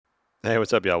Hey,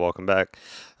 what's up, y'all? Welcome back.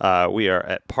 We are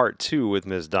at part two with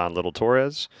Ms. Dawn Little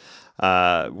Torres.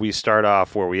 We start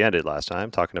off where we ended last time,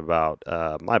 talking about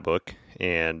my book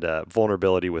and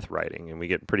vulnerability with writing, and we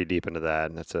get pretty deep into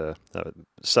that. And that's a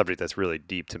subject that's really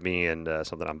deep to me and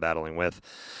something I'm battling with.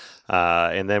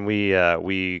 And then we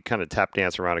kind of tap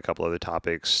dance around a couple other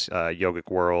topics, yogic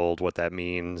world, what that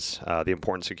means, the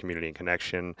importance of community and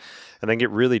connection, and then get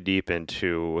really deep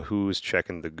into who's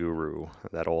checking the guru,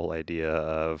 that whole idea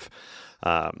of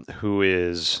who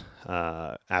is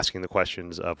asking the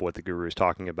questions of what the guru is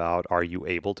talking about. Are you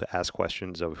able to ask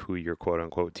questions of who your quote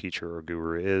unquote teacher or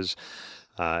guru is?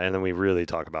 And then we really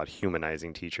talk about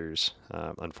humanizing teachers.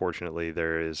 Unfortunately,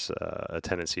 there is a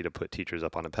tendency to put teachers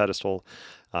up on a pedestal,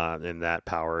 and that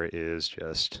power is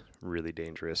just really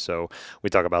dangerous. So we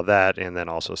talk about that and then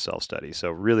also self study. So,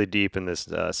 really deep in this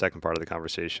second part of the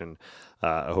conversation.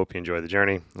 I hope you enjoy the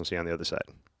journey. We'll see you on the other side.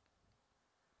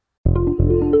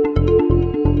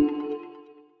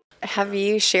 Have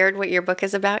you shared what your book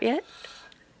is about yet?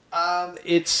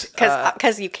 It's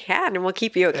Because you can, and we'll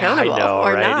keep you I accountable know,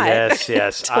 or right? not. Yes,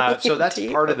 yes. So Totally up that's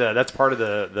to part you.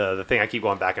 of the thing I keep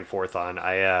going back and forth on.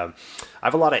 I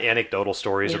have a lot of anecdotal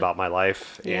stories Yeah. about my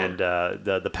life Yeah. and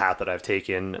the path that I've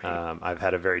taken. Right. I've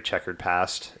had a very checkered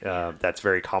past that's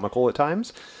very comical at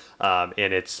times.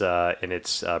 And it's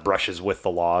brushes with the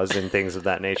laws and things of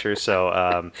that nature.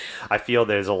 So I feel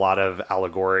there's a lot of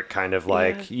allegoric kind of Yeah.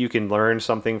 like you can learn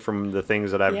something from the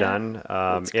things that I've Yeah. done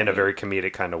That's in a great. very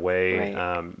comedic kind of way.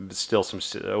 Right. Still some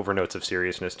overnotes of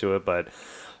seriousness to it, but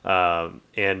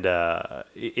in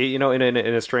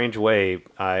a strange way,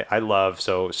 I love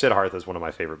so Siddhartha is one of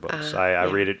my favorite books. I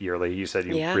Yeah. read it yearly. You said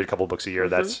you Yeah. read a couple books a year.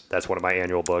 That's one of my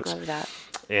annual books. Love that.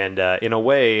 And in a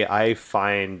way, I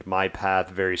find my path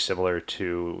very similar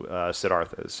to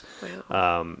Siddhartha's,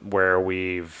 Wow. where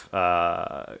we've,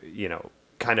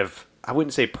 kind of, I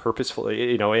wouldn't say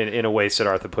purposefully, in a way,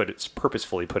 Siddhartha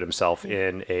purposefully put himself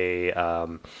in a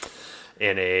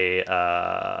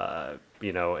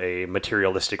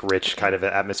materialistic rich kind of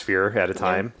atmosphere at a Yeah.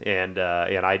 time, and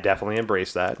I definitely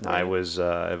embraced that. I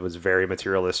Yeah. was very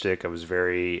materialistic. I was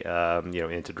very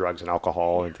into drugs and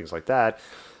alcohol and things like that,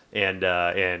 and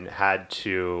had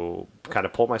to kind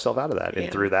of pull myself out of that. And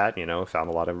Yeah. through that, found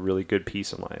a lot of really good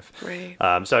peace in life. Right.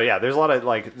 So yeah, there's a lot of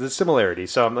like the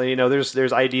similarities. So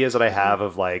there's ideas that I have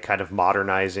of like kind of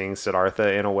modernizing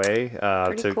Siddhartha in a way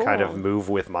Pretty to kind of cool. move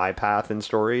with my path and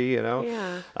story.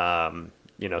 Yeah.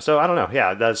 So I don't know.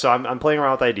 Yeah, so I'm playing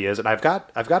around with ideas, and I've got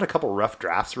a couple rough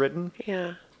drafts written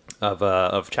Yeah.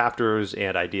 of chapters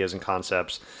and ideas and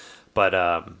concepts, but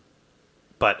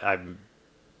I'm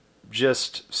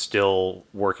just still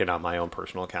working on my own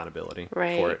personal accountability for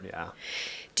Right. it. Yeah.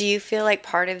 Do you feel like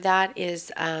part of that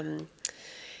is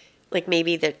like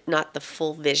maybe that not the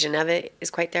full vision of it is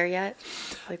quite there yet?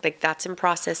 Like that's in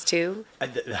process too? I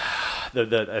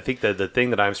think the thing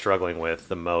that I'm struggling with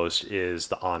the most is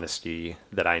the honesty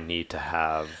that I need to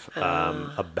have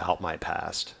about my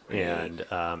past. Right. And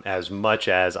as much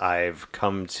as I've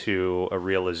come to a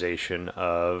realization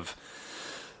of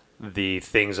the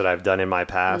things that I've done in my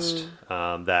past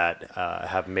that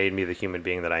have made me the human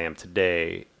being that I am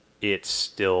today, it's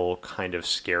still kind of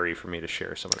scary for me to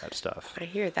share some of that stuff. I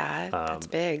hear that. That's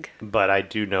big. But I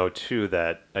do know too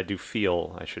that I do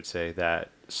feel, I should say, that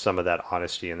some of that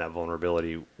honesty and that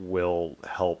vulnerability will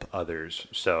help others.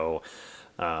 So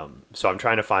I'm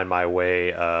trying to find my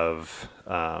way of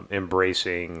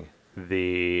embracing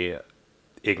the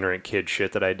ignorant kid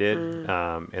shit that I did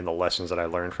and the lessons that I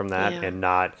learned from that, Yeah. and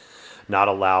not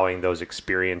allowing those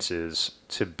experiences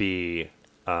to be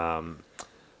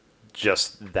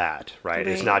just that, right?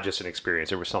 It's Right. not just an experience.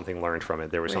 There was something learned from it.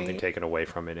 There was something Right. taken away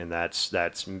from it, and that's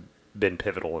been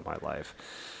pivotal in my life.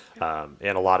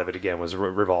 And a lot of it again was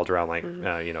revolved around like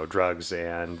drugs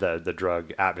and the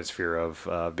drug atmosphere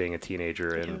of being a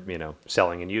teenager and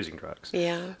selling and using drugs.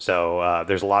 Yeah. So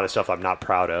there's a lot of stuff I'm not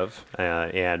proud of,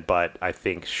 but I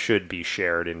think should be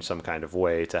shared in some kind of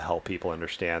way to help people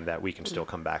understand that we can still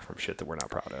come back from shit that we're not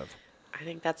proud of. I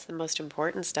think that's the most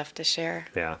important stuff to share.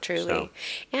 Yeah, Truly. so.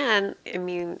 And I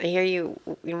mean, I hear you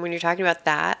when you're talking about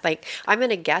that. Like, I'm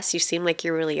going to guess you seem like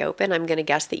you're really open. I'm going to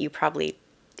guess that you probably,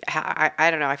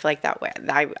 I don't know, I feel like that way.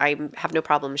 I have no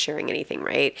problem sharing anything,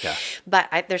 right? Yeah. But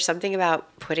there's something about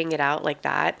putting it out like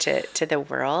that to the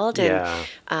world. And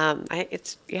Yeah.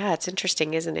 it's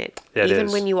interesting, isn't it? It Even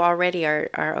is. when you already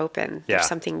are open, Yeah. there's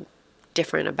something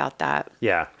different about that.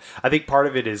 Yeah. I think part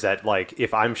of it is that like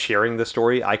if I'm sharing the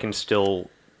story, I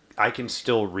I can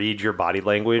still read your body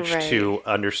language Right. to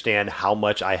understand how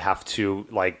much I have to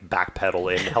like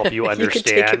backpedal and help you You can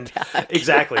take understand. it back.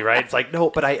 Exactly, right? It's like, no,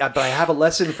 but I have a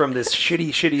lesson from this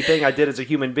shitty thing I did as a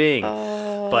human being.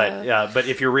 But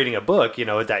if you're reading a book, you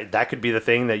know, that could be the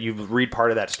thing that you read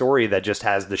part of that story that just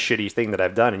has the shitty thing that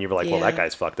I've done, and you're like, well, that Yeah.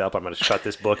 guy's fucked up. I'm going to shut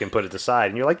this book and put it aside.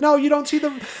 And you're like, no, you don't see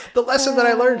the lesson that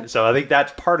I learned. So I think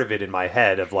that's part of it in my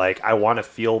head of like, I want to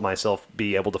feel myself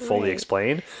be able to fully Right.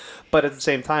 explain, but at the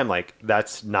same time, like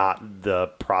that's not the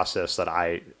process that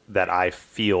I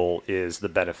feel is the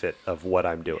benefit of what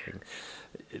I'm doing.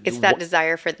 It's that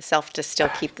desire for the self to still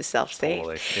keep the self safe.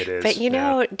 Totally, it is. But you yeah.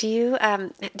 know, do you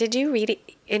did you read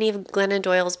any of Glennon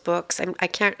Doyle's books? I'm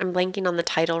blanking on the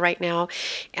title right now.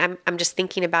 I'm just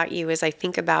thinking about you as I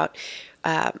think about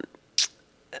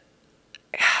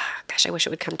gosh, I wish it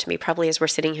would come to me probably as we're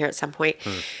sitting here at some point.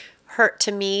 Her,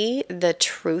 to me, the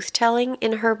truth telling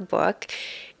in her book,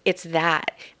 it's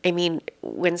that. I mean,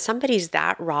 when somebody's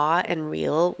that raw and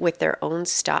real with their own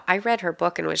stuff, I read her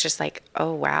book and was just like,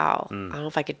 oh, wow. I don't know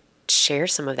if I could share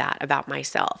some of that about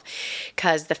myself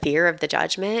because the fear of the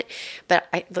judgment. But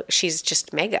look, she's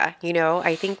just mega, you know.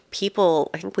 I think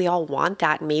we all want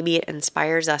that. And maybe it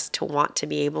inspires us to want to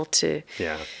be able to,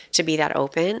 Yeah. to be that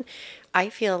open. I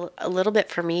feel a little bit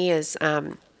for me is,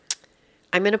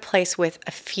 I'm in a place with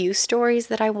a few stories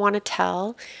that I want to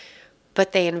tell,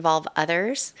 but they involve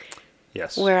others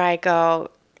Yes. where I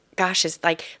go, gosh, it's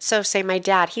like, so say my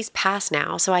dad, he's passed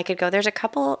now. So I could go, there's a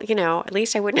couple, you know, at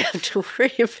least I wouldn't have to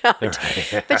worry about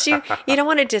it. But you don't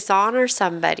want to dishonor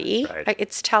somebody. Right.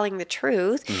 It's telling the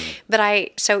truth. But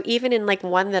so even in like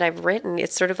one that I've written,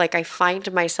 it's sort of like I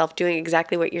find myself doing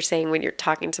exactly what you're saying when you're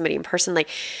talking to somebody in person, like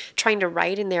trying to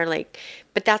write in there, like,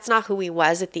 but that's not who he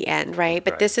was at the end, right?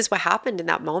 But Right. this is what happened in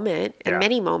that moment and Yeah.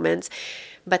 many moments.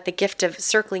 But the gift of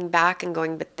circling back and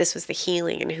going, but this was the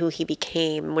healing and who he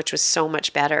became, which was so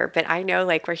much better. But I know,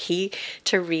 like,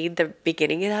 to read the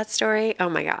beginning of that story, oh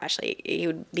my gosh, like, he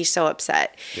would be so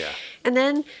upset. Yeah. And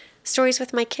then stories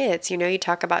with my kids, you know, you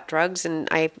talk about drugs, and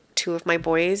two of my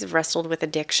boys have wrestled with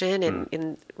addiction and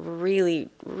in really,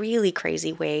 really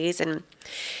crazy ways. And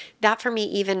that for me,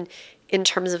 even in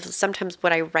terms of sometimes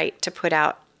what I write to put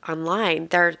out online,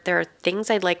 there are things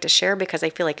I'd like to share because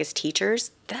I feel like as teachers,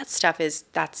 that's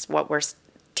what we're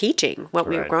teaching, what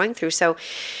we were Right. growing through. So,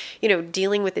 you know,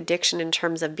 dealing with addiction in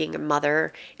terms of being a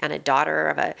mother and a daughter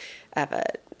of a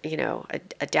you know,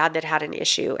 a dad that had an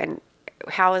issue, and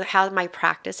how my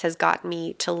practice has gotten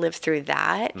me to live through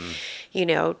that, you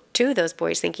know, to those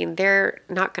boys thinking they're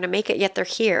not going to make it, yet they're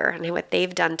here and what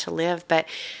they've done to live, but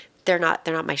they're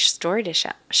not my story to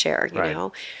share, you Right.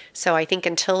 know? So I think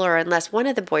until or unless one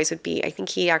of the boys I think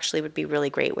he actually would be really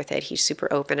great with it. He's super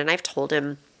open. And I've told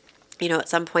him, you know, at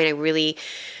some point I really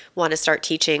want to start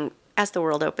teaching as the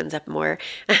world opens up more,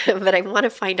 but I want to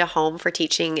find a home for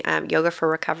teaching yoga for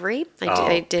recovery.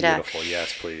 I did beautiful.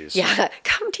 Yes, please. yeah,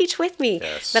 come teach with me.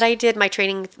 Yes. But my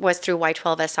training was through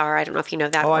Y12SR. I don't know if you know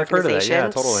that Oh, I've heard of that. organization. Yeah,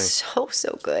 totally.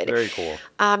 So good. Very cool.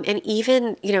 And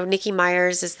even, you know, Nikki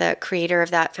Myers is the creator of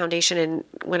that foundation. And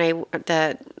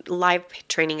the live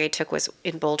training I took was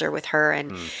in Boulder with her,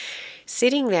 and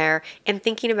sitting there and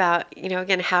thinking about, you know,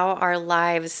 again, how our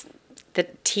lives,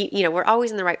 you know, we're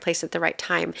always in the right place at the right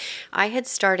time. I had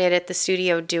started at the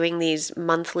studio doing these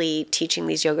monthly, teaching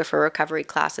these yoga for recovery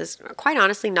classes, quite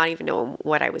honestly, not even knowing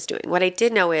what I was doing. What I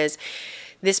did know is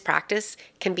this practice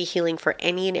can be healing for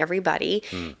any and everybody.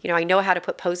 You know, I know how to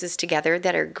put poses together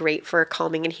that are great for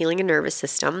calming and healing a nervous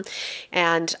system.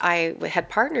 And I had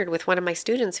partnered with one of my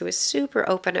students who was super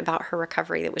open about her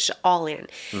recovery, that was just all in.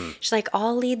 She's like,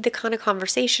 I'll lead the kind of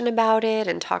conversation about it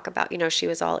and talk about, you know, she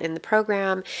was all in the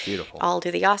program. Beautiful. I'll do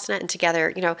the asana, and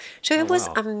together, you know, so it was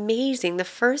wow. amazing. The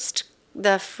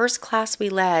first class we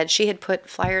led, she had put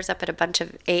flyers up at a bunch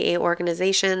of AA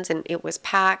organizations, and it was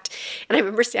packed. And I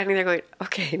remember standing there going,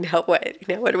 okay, now what?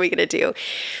 Now what are we going to do?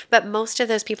 But most of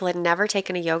those people had never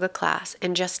taken a yoga class.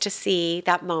 And just to see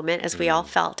that moment, as we all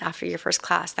felt after your first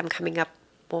class, them coming up,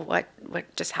 well,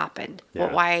 what just happened? Yeah.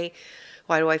 Well, why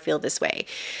do I feel this way?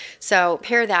 So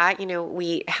pair that, you know,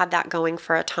 we had that going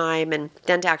for a time, and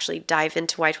then to actually dive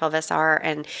into Y12SR,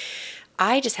 and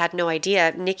I just had no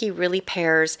idea. Nikki really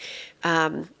pairs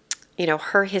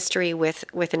her history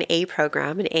with an A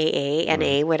program, an AA,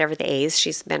 NA, whatever the A's,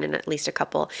 she's been in at least a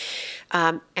couple,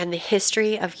 and the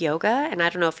history of yoga. And I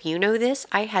don't know if you know this,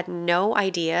 I had no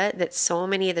idea that so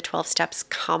many of the 12 steps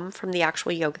come from the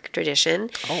actual yoga tradition.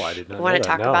 Oh, I did not I want know to that,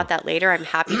 talk no. about that later. I'm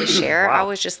happy to share. Wow. I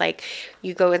was just like,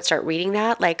 you go and start reading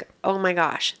that, like, oh my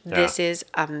gosh, this Yeah. is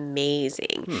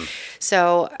amazing.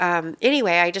 So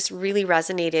anyway, I just really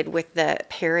resonated with the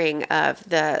pairing of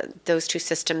those two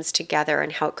systems together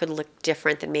and how it could look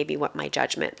different than maybe what my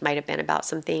judgment might have been about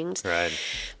some things. Right.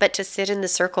 But to sit in the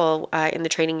circle in the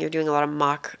training, you're doing a lot of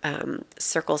mock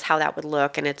circles, how that would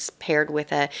look, and it's paired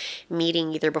with a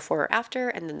meeting either before or after,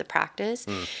 and then the practice.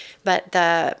 But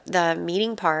the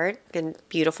meeting part, and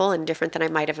beautiful and different than I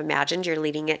might have imagined. You're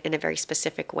leading it in a very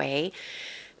specific way.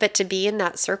 But to be in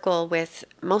that circle with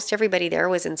most everybody there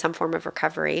was in some form of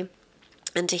recovery,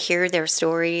 and to hear their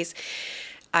stories,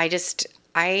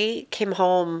 I came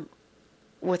home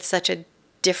with such a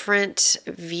different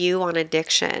view on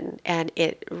addiction, and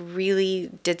it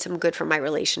really did some good for my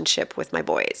relationship with my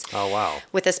boys. Oh, wow.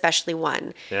 With especially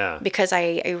one. Yeah. Because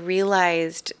I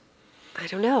realized, I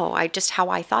don't know, just how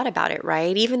I thought about it,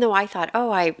 right? Even though I thought,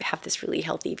 oh, I have this really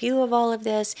healthy view of all of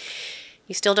this,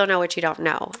 you still don't know what you don't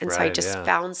know. And so I Right, just yeah.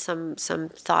 found some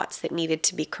thoughts that needed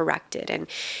to be corrected. And,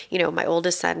 my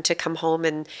oldest son to come home,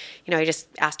 and, I just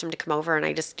asked him to come over, and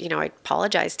I just, I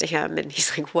apologized to him, and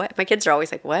he's like, what? My kids are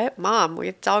always like, what? Mom,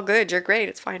 it's all good. You're great.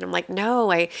 It's fine. I'm like,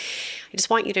 no, I just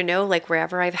want you to know, like,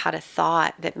 wherever I've had a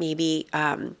thought that maybe,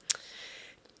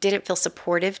 didn't feel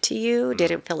supportive to you,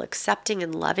 didn't feel accepting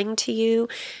and loving to you,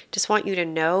 just want you to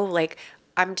know, like,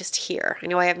 I'm just here. I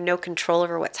know I have no control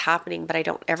over what's happening, but I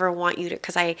don't ever want you to,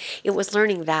 because it was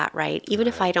learning that, right? Even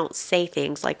if I don't say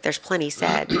things, like there's plenty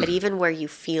said, but even where you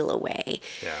feel a way,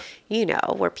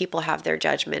 where people have their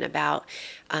judgment about,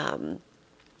 oh,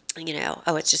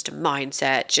 it's just a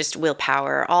mindset, just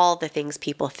willpower, all the things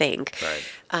people think.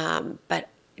 Right. But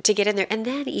to get in there, and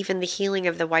then even the healing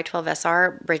of the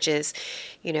Y12SR bridges,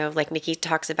 like Nikki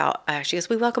talks about, she goes,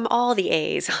 we welcome all the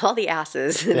A's, all the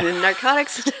asses, the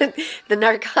narcotics,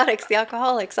 the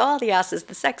alcoholics, all the asses,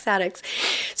 the sex addicts.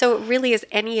 So it really is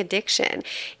any addiction.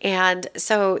 And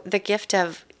so the gift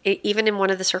of, even in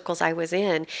one of the circles I was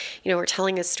in, we're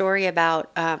telling a story about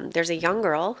there's a young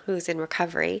girl who's in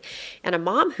recovery and a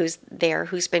mom who's there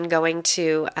who's been going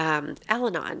to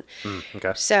Al-Anon.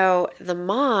 Okay. So the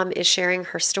mom is sharing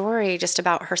her story just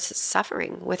about her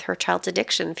suffering with her child's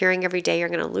addiction, fearing every day you're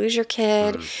going to lose your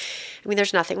kid. I mean,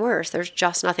 there's nothing worse. There's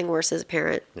just nothing worse as a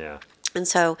parent. Yeah. And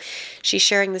so she's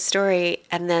sharing the story,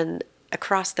 and then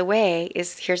across the way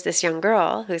here's this young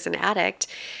girl who's an addict.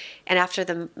 And after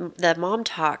the mom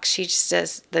talks, she just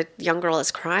says, the young girl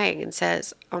is crying and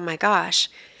says, oh my gosh,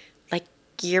 like,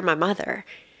 you're my mother.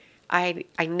 I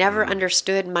never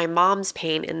understood my mom's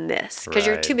pain in this, because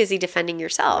you're Right. too busy defending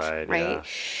yourself, right? Yeah.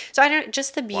 So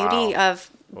just the beauty Wow.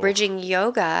 of bridging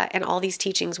yoga and all these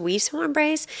teachings we so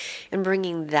embrace and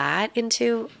bringing that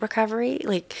into recovery,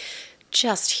 like,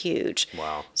 just huge.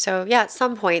 Wow. So yeah, at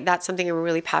some point, that's something I'm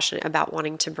really passionate about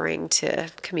wanting to bring to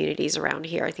communities around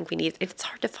here. I think we need, it's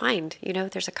hard to find,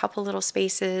 there's a couple little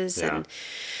spaces, Yeah. and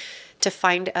to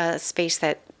find a space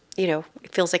that,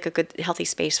 feels like a good, healthy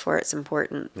space for it's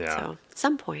important. Yeah. So at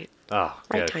some point, Oh,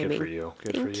 right yeah, timing. good for you.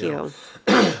 Good Thank for you.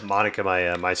 Monica,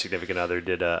 my significant other,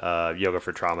 did a yoga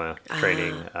for trauma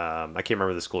training. I can't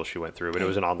remember the school she went through, but it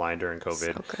was an online during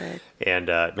COVID. So good. And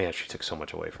man, she took so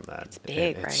much away from that. It's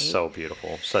big, It's right? so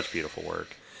beautiful, such beautiful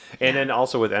work. And then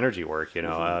also with energy work,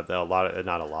 not a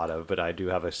lot of, but I do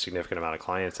have a significant amount of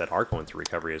clients that are going through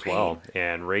recovery as well.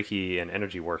 And Reiki and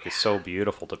energy work is so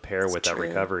beautiful to pair with that true.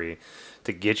 recovery,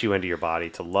 to get you into your body,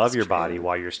 to love your body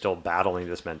while you're still battling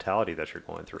this mentality that you're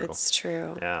going through. It's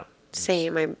true. Yeah.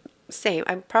 Same.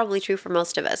 I'm probably true for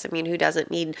most of us. I mean, who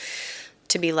doesn't need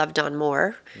to be loved on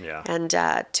more? Yeah. And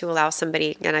to allow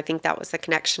somebody, and I think that was the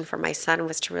connection for my son,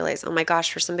 was to realize, oh my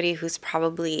gosh, for somebody who's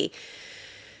probably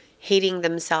hating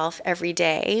themselves every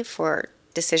day for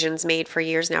decisions made for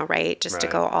years now, right? Just to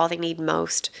Right. go, all they need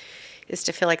most is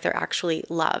to feel like they're actually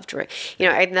loved. Right?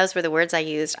 And those were the words I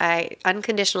used.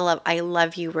 Unconditional love. I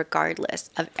love you regardless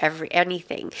of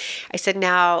anything. I said,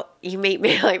 now you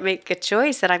make a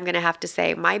choice that I'm going to have to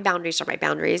say, my boundaries are my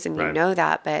boundaries, and you Right. know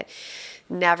that, but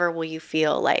never will you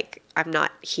feel like I'm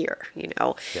not here,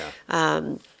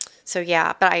 Yeah. So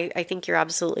yeah, but I think you're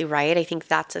absolutely right. I think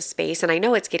that's a space, and I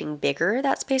know it's getting bigger,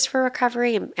 that space for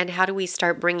recovery. And how do we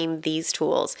start bringing these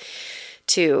tools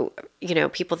to,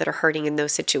 people that are hurting in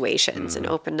those situations and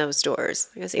open those doors?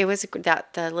 Because it was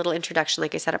that the little introduction,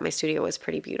 like I said, at my studio was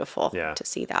pretty beautiful Yeah. to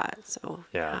see that. So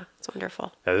Yeah. That's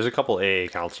wonderful. Yeah, there's a couple AA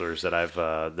counselors that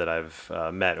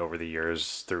I've met over the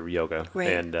years through yoga,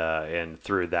 Right. And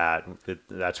through that,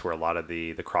 that's where a lot of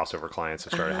the crossover clients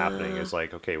have started happening. Ah, Is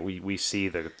like, okay, we see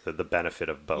the benefit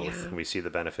of both. yeah. We see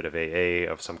the benefit of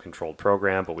AA, of some controlled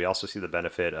program, but we also see the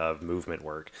benefit of movement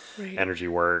work, Right. energy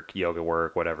work, yoga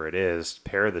work, whatever it is.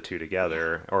 Pair the two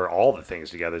together, or all the things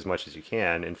together as much as you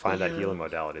can, and find that Yeah. healing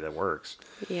modality that works.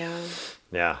 Yeah.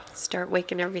 Yeah. Start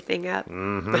waking everything up.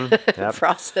 Yep.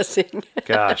 Processing.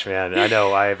 Gosh, man, I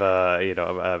know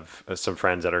I've some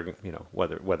friends that are,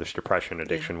 whether it's depression,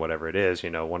 addiction, whatever it is,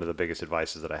 one of the biggest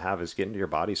advices that I have is get into your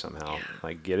body somehow. Yeah.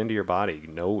 Like, get into your body,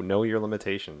 know your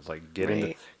limitations, like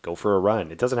Right. go for a run.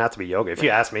 It doesn't have to be yoga. If you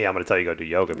ask me, I'm going to tell you go do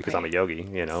yoga because I'm a Right. yogi,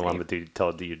 I'm Same. going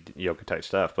to do yoga type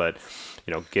stuff, but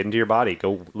get into your body,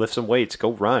 go lift some weights,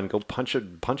 go run, go punch a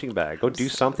punching bag, go do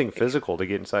something physical to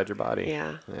get inside your body.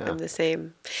 Yeah, Yeah. I'm the same.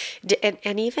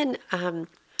 And even, I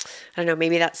don't know,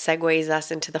 maybe that segues us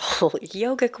into the whole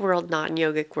yogic world,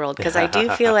 non-yogic world, because I do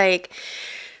feel like,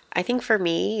 I think for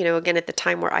me, again, at the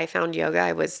time where I found yoga,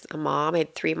 I was a mom. I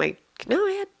had three,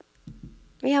 yeah,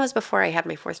 it was before I had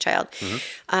my fourth child.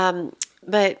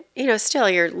 But, still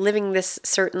you're living this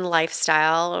certain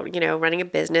lifestyle, running a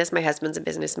business. My husband's a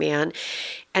businessman.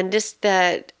 And just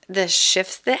the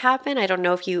shifts that happen, I don't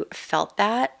know if you felt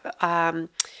that.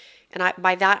 And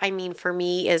by that, I mean, for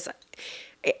me is,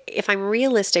 if I'm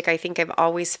realistic, I think I've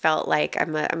always felt like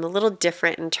I'm a little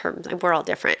different in terms, we're all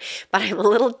different, but I'm a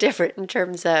little different in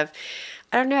terms of,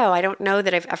 I don't know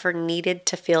that I've ever needed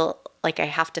to feel like I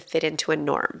have to fit into a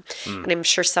norm. And I'm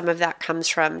sure some of that comes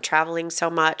from traveling so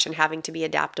much and having to be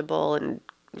adaptable and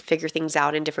figure things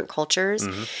out in different cultures.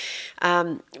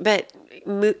 But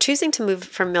choosing to move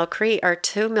from Mill Creek, or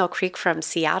to Mill Creek from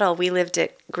Seattle, we lived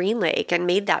at Green Lake and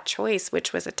made that choice,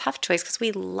 which was a tough choice because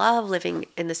we love living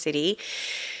in the city,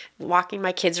 walking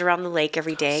my kids around the lake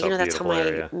every day. So That's how beautiful my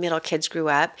area. middle kids grew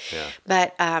up. Yeah.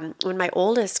 But when my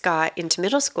oldest got into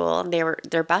middle school, they're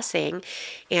busing,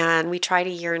 and we tried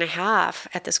a year and a half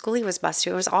at the school he was bused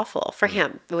to. It was awful for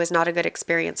him. It was not a good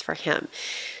experience for him.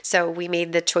 So we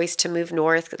made the choice to move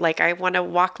north. Like, I want to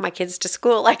walk my kids to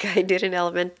school like I did in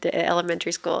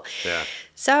elementary school. Yeah.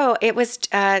 So it was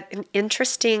an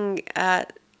interesting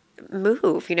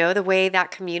move, the way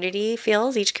that community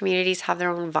feels. Each communities have their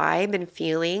own vibe and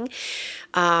feeling.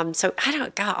 So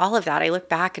God, all of that, I look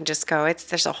back and just go,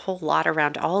 there's a whole lot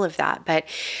around all of that. But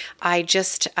I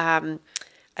just, I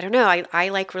don't know. I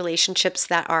like relationships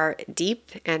that are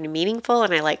deep and meaningful,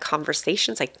 and I like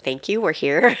conversations like, thank you, we're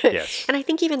here. Yes. And I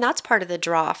think even that's part of the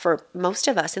draw for most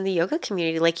of us in the yoga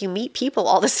community. Like, you meet people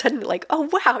all of a sudden, like, oh,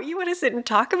 wow, you want to sit and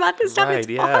talk about this stuff? Right. It's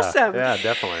Yeah. awesome. Yeah,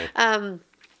 definitely.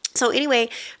 So anyway,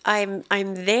 I'm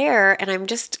there, and I'm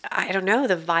just, I don't know,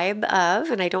 the vibe of,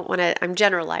 and I don't want to, I'm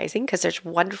generalizing because there's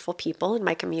wonderful people in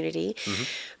my community,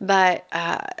 but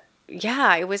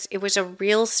yeah, it was a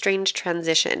real strange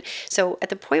transition. So at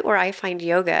the point where I find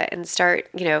yoga and start,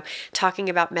 talking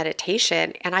about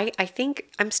meditation, and I think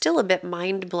I'm still a bit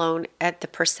mind blown at the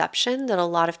perception that a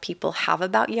lot of people have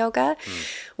about yoga,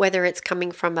 whether it's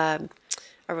coming from a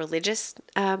religious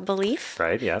belief,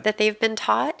 Right, yeah. that they've been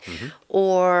taught,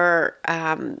 or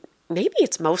maybe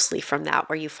it's mostly from that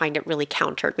where you find it really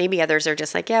countered. Maybe others are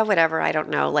just like, yeah, whatever, I don't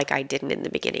know, like I didn't in the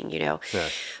beginning, Yeah.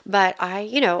 But I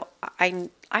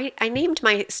named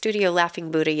my studio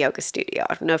Laughing Buddha Yoga Studio.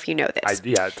 I don't know if you know this.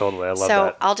 Yeah, totally. I love So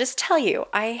that. I'll just tell you,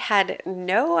 I had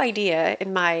no idea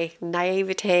in my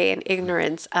naivete and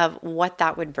ignorance of what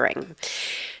that would bring.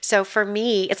 So for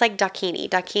me, it's like Dakini.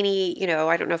 Dakini,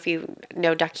 I don't know if you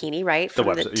know Dakini, right? The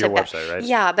website, your website, right?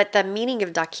 Yeah, but the meaning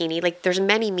of Dakini, like, there's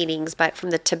many meanings, but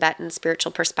from the Tibetan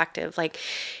spiritual perspective, like,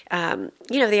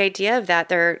 the idea of that,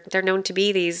 they're known to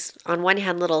be these, on one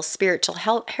hand, little spiritual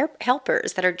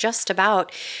helpers that are just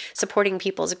about supporting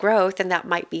people's growth, and that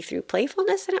might be through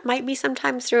playfulness, and it might be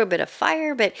sometimes through a bit of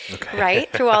fire, but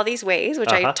right, through all these ways,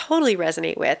 which I totally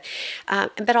resonate with.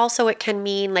 But also it can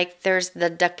mean, like, there's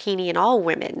the Dakini in all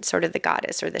women, sort of the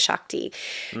goddess or the Shakti.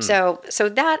 So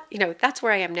that, that's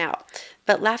where I am now.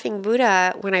 But Laughing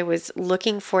Buddha, when I was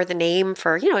looking for the name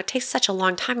for, it takes such a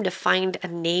long time to find a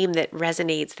name that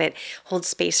resonates, that holds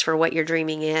space for what you're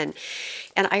dreaming in.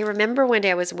 And I remember one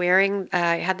day I was wearing,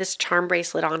 I had this charm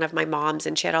bracelet on of my mom's,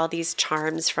 and she had all these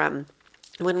charms from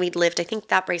when we'd lived. I think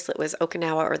that bracelet was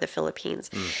Okinawa or the Philippines.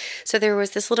 So there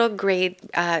was this little gray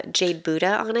jade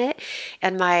Buddha on it,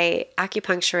 and my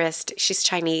acupuncturist, she's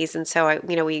Chinese, and so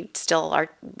we still are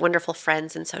wonderful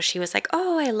friends, and so she was like,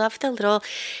 "Oh, I love the little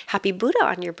happy Buddha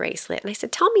on your bracelet," and I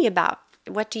said, "Tell me about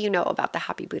what do you know about the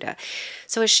Happy Buddha?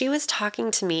 So as she was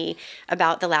talking to me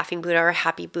about the Laughing Buddha or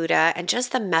Happy Buddha and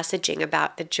just the messaging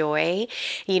about the joy,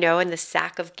 and the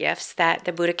sack of gifts that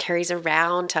the Buddha carries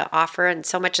around to offer, and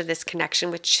so much of this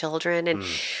connection with children, and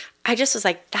I just was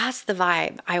like, that's the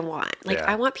vibe I want. Like,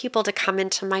 Yeah. I want people to come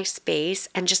into my space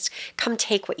and just come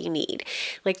take what you need.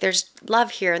 Like, there's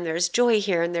love here, and there's joy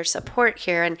here, and there's support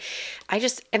here. And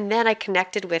then I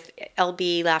connected with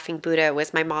LB Laughing Buddha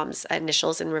was my mom's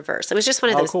initials in reverse. It was just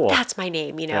one of those, cool. that's my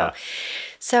name, Yeah.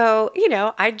 So,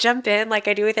 I jump in like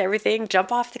I do with everything,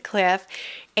 jump off the cliff,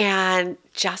 and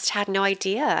just had no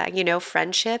idea,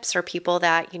 friendships or people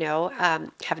that,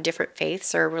 have different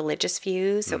faiths or religious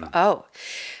views.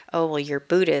 Oh, well, you're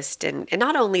Buddhist. And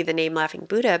not only the name Laughing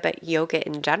Buddha, but yoga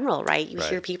in general, right? You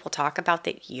hear people talk about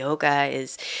that yoga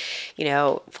is,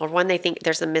 for one, they think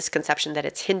there's a misconception that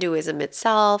it's Hinduism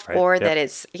itself, or that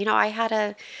it's, I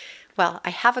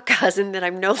have a cousin that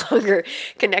I'm no longer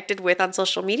connected with on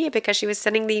social media because she was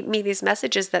sending me these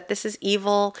messages that this is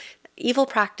evil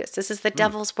practice. This is the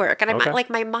devil's work. And I'm like,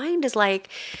 my mind is like,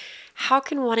 how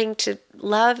can wanting to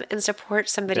love and support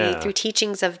somebody through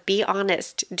teachings of be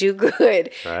honest, do good,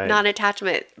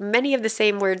 non-attachment, many of the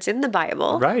same words in the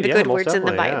Bible, the good words in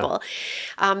the Bible.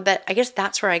 But I guess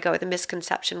that's where I go, the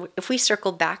misconception. If we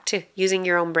circle back to using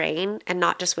your own brain and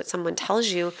not just what someone tells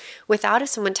you, if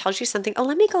someone tells you something,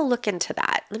 let me go look into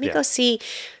that. Let me go see.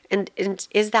 And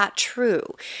is that true?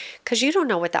 Because you don't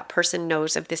know what that person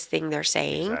knows of this thing they're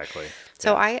saying. Exactly.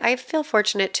 So I feel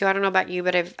fortunate too. I don't know about you,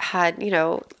 but I've had,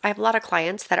 I have a lot of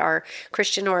clients that are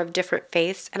Christian or of different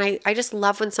faiths. And I just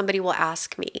love when somebody will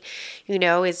ask me,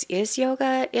 is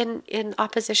yoga in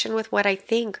opposition with what I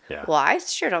think? Yeah. Well, I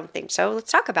sure don't think so.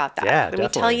 Let's talk about that. Yeah, Let me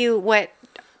tell you what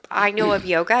I know of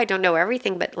yoga. I don't know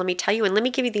everything, but let me tell you, and let me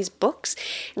give you these books.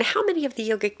 And how many of the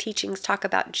yogic teachings talk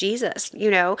about Jesus,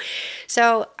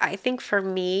 So I think for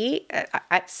me,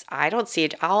 I don't see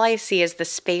it. All I see is the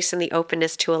space and the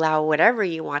openness to allow whatever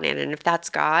you want in. And if that's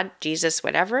God, Jesus,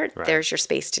 whatever, there's your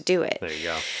space to do it. There you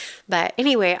go. But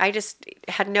anyway, I just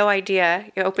had no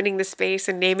idea, opening the space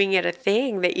and naming it a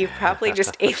thing that you probably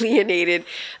just alienated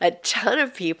a ton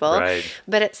of people. Right.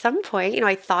 But at some point,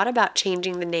 I thought about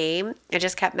changing the name. I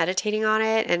just kept meditating on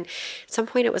it. And at some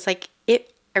point it was like,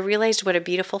 I realized what a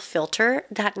beautiful filter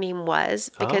that name was,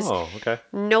 because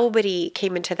nobody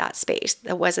came into that space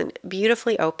that wasn't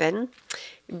beautifully open,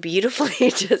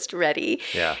 beautifully just ready.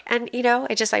 Yeah. And,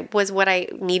 it just was what I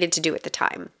needed to do at the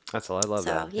time. I love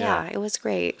that. So yeah, it was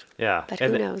great. Yeah. But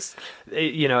who knows?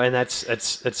 And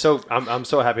it's so, I'm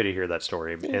so happy to hear that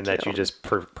story and that you just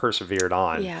persevered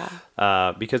on.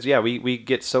 Yeah. Because we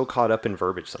get so caught up in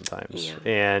verbiage sometimes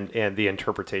and the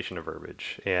interpretation of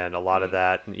verbiage. And a lot of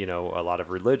that, a lot of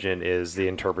religion is the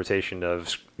interpretation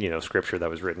of, scripture that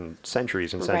was written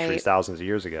centuries and centuries, thousands of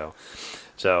years ago.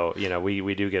 So,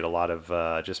 we do get a lot of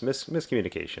just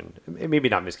miscommunication. Maybe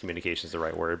not miscommunication is the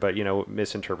right word, but,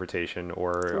 misinterpretation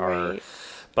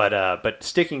but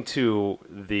sticking to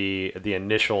the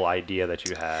initial idea that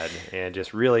you had and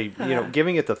just really,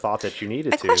 giving it the thought that you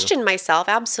needed to. I questioned myself,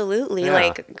 absolutely,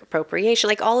 like appropriation,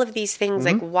 like all of these things,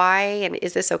 like why, and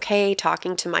is this okay?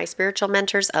 Talking to my spiritual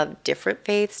mentors of different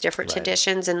faiths, different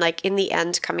traditions, and like in the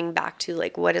end, coming back to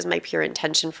like, what is my pure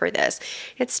intention for this?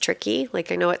 It's tricky.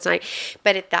 Like, I know it's not,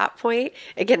 but at that point,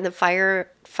 again, the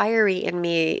fiery in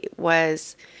me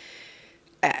was,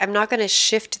 I'm not going to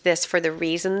shift this for the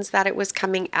reasons that it was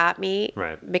coming at me,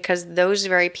 because those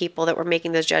very people that were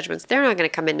making those judgments, they're not going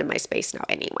to come into my space now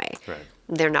anyway.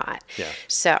 They're not. Yeah.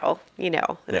 So,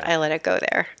 I let it go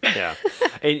there. Yeah.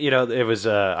 And, it was,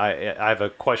 I have a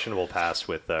questionable past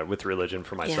with religion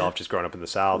for myself, just growing up in the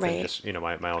South and just,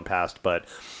 my own past. But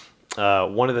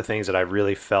one of the things that I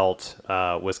really felt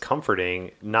was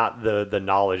comforting, not the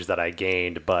knowledge that I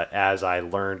gained, but as I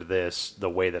learned this, the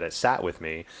way that it sat with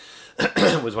me,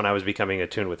 was when I was becoming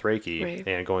attuned with Reiki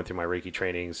and going through my Reiki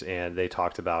trainings. And they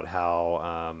talked about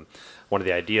how one of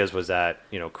the ideas was that,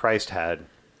 Christ had,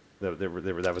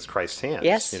 that was Christ's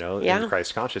hands, in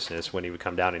Christ's consciousness when he would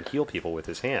come down and heal people with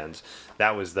his hands.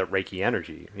 That was the Reiki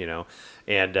energy,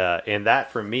 and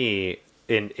that for me,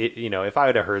 if I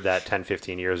would have heard that 10,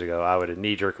 15 years ago, I would have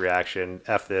knee-jerk reaction,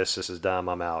 F this is dumb,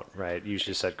 I'm out, right? You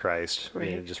just said Christ,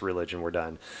 just religion, we're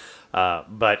done.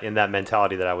 But in that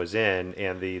mentality that I was in,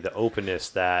 and the openness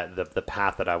that the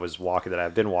path that I was walking, that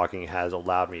I've been walking, has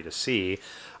allowed me to see,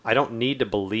 I don't need to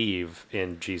believe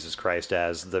in Jesus Christ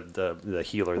as the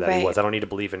healer that he was. I don't need to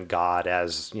believe in God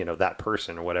as, that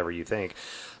person or whatever you think.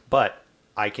 But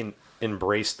I can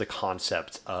embrace the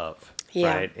concept of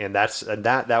Yeah. right? And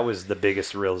that was the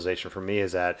biggest realization for me,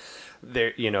 is that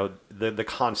there, the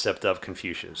concept of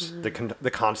Confucius,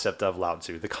 the concept of Lao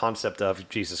Tzu, the concept of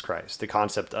Jesus Christ, the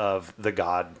concept of the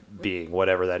God being,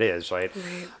 whatever that is, right?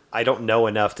 I don't know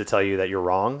enough to tell you that you're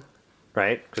wrong,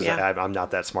 right? Because Yeah. I'm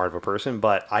not that smart of a person,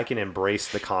 but I can embrace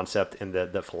the concept and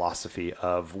the philosophy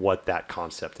of what that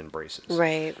concept embraces.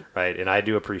 Right. Right. And I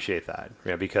do appreciate that,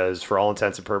 because for all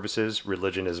intents and purposes,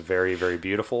 religion is very, very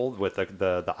beautiful with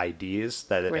the ideas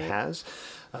that it Right. has.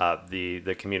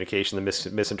 The communication, the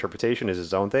misinterpretation is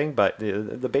its own thing, but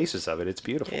the basis of it, it's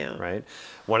beautiful, Yeah. right?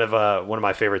 One of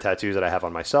my favorite tattoos that I have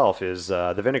on myself is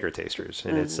the Vinegar Tasters,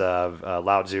 and it's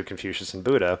Lao Tzu, Confucius, and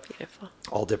Buddha, Beautiful.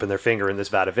 all dipping their finger in this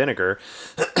vat of vinegar,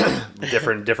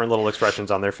 different little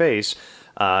expressions on their face,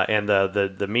 and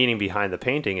the meaning behind the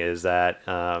painting is that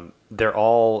they're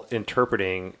all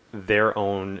interpreting their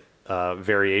own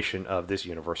variation of this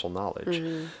universal knowledge.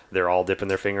 They're all dipping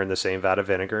their finger in the same vat of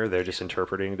vinegar. They're just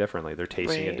interpreting it differently. They're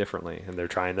tasting it Right. differently, and they're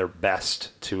trying their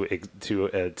best to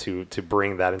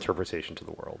bring that interpretation to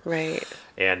the world. Right.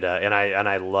 And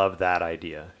I love that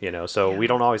idea. So we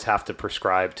don't always have to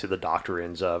prescribe to the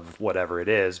doctrines of whatever it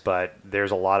is, but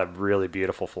there's a lot of really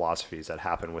beautiful philosophies that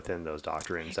happen within those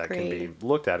doctrines that can be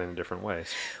looked at in different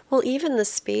ways. Well, even the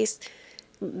space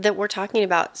that we're talking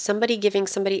about, somebody giving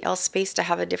somebody else space to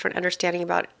have a different understanding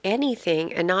about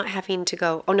anything and not having to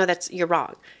go, oh no, you're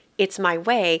wrong. It's my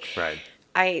way.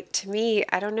 Right. To me,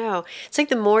 I don't know. It's like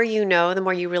the more you know, the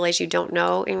more you realize you don't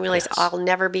know, and realize Yes. I'll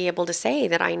never be able to say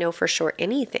that I know for sure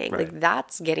anything. Right. Like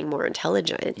that's getting more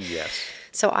intelligent. Yes.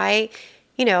 So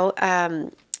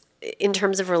in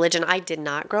terms of religion, I did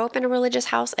not grow up in a religious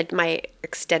house. My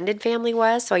extended family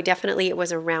was, so it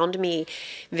was around me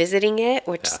visiting it,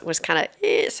 which was kind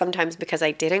of sometimes because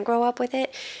I didn't grow up with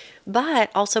it,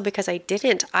 but also because I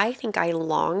think I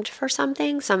longed for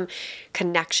something, some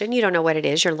connection. You don't know what it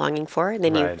is you're longing for, and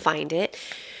then you Right. find it.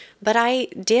 But I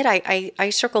did. I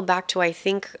circled back to, I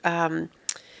think,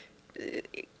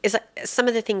 is some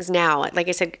of the things now, like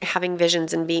I said, having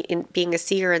visions and being a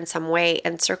seer in some way,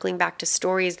 and circling back to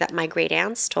stories that my great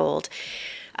aunts told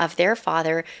of their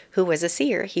father, who was a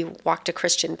seer. He walked a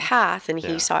Christian path and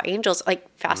he saw angels, like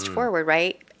fast forward,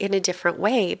 right, in a different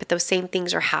way, but those same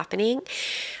things are happening.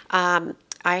 I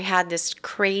had this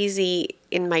crazy,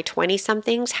 in my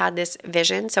 20-somethings, had this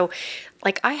vision. So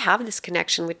like I have this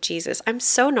connection with Jesus. I'm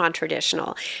so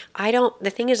non-traditional.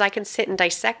 The thing is, I can sit and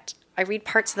dissect. I read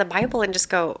parts of the Bible and just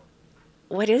go,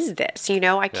 what is this?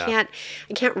 I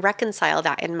can't reconcile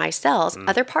that in myself.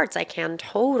 Other parts I can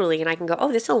totally, and I can go,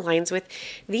 oh, this aligns with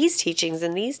these teachings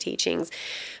and these teachings.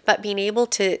 But being able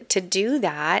to do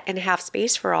that and have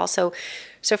space for all. So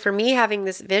for me, having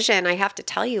this vision, I have to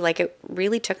tell you, like, it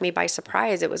really took me by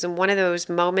surprise. It was in one of those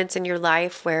moments in your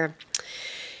life where,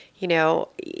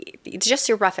 it's just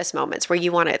your roughest moments where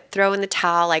you want to throw in the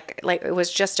towel, like it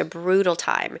was just a brutal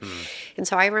time. And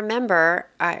so I remember,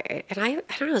 I don't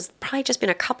know, it's probably just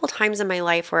been a couple times in my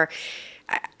life where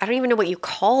I don't even know what you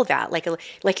call that. Like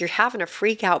you're having a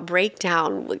freak out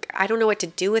breakdown. Like, I don't know what to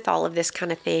do with all of this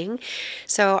kind of thing.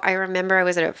 So I remember I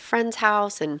was at a friend's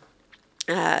house, and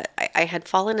I had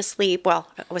fallen asleep. Well,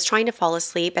 I was trying to fall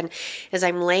asleep. And as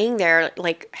I'm laying there,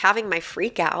 like having my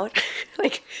freak out,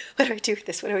 like, what do I do with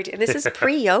this? What do I do? And this is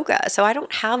pre-yoga, so I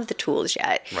don't have the tools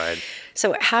yet. Right.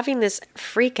 So having this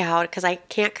freak out, because I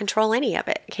can't control any of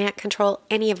it. I can't control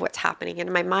any of what's happening.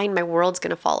 In my mind, my world's going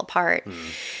to fall apart.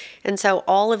 And so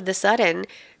all of the sudden,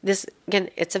 this, again,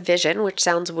 it's a vision, which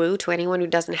sounds woo to anyone who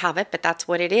doesn't have it, but that's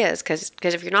what it is. Because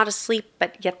if you're not asleep,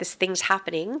 but yet this thing's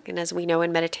happening, and as we know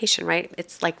in meditation, right,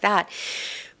 it's like that.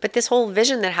 But this whole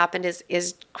vision that happened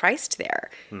is Christ there.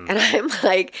 And I'm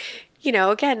like,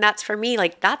 again, that's for me,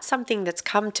 like, that's something that's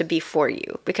come to be for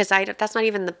you, because that's not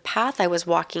even the path I was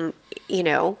walking, in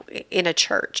a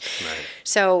church. Right.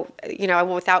 So,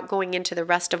 without going into the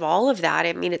rest of all of that,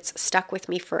 I mean, it's stuck with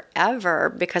me forever,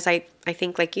 because I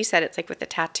think, like you said, it's like with the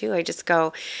tattoo, I just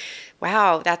go,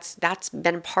 wow, that's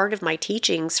been part of my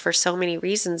teachings for so many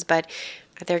reasons, but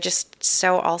they're just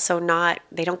so also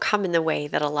they don't come in the way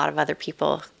that a lot of other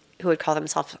people who would call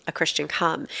themselves a Christian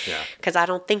come, because I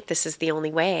don't think this is the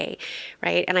only way,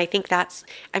 right? And I think I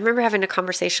remember having a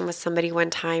conversation with somebody one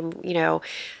time,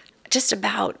 just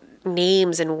about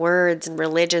names and words and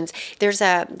religions. There's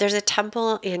a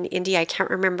temple in India. I can't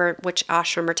remember which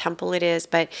ashram or temple it is,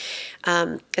 but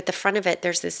at the front of it,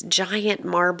 there's this giant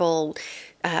marble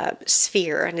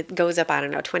sphere, and it goes up, I don't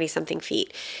know, 20-something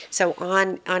feet. So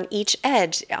on each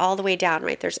edge, all the way down,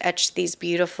 right, there's etched these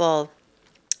beautiful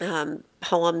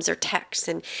poems or texts,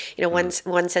 and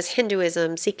one says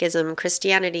Hinduism, Sikhism,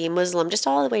 Christianity, Muslim, just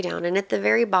all the way down, and at the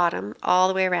very bottom, all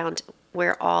the way around,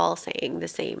 we're all saying the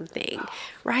same thing,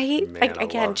 right? Man, I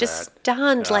Again, love just that.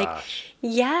 stunned, like, Gosh.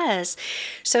 yes.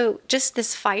 So just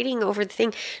this fighting over the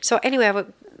thing. So anyway, I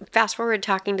would fast forward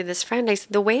talking to this friend. I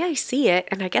said, the way I see it,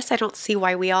 and I guess I don't see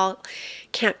why we all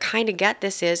can't kind of get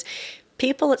this, is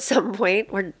people at some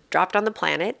point were dropped on the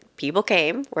planet. People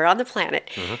came, we're on the planet.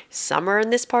 Some are in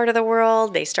this part of the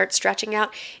world, they start stretching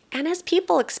out. And as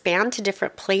people expand to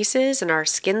different places and our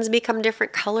skins become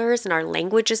different colors and our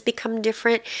languages become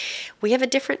different, we have a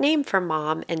different name for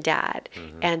mom and dad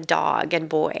and dog and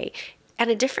boy, and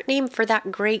a different name for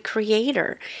that great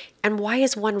creator. And why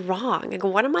is one wrong? Like,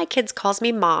 one of my kids calls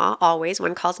me Ma always.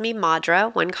 One calls me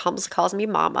Madra. One calls me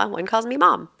Mama. One calls me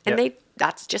Mom. And Yep.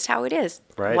 that's just how it is.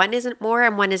 Right. One isn't more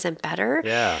and one isn't better.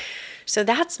 Yeah. So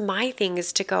that's my thing,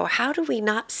 is to go, how do we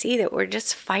not see that we're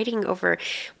just fighting over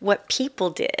what people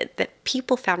did, that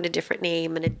people found a different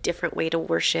name and a different way to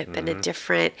worship and a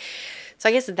different. So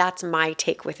I guess that's my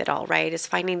take with it all, right? Is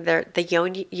finding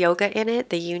the yoga in it,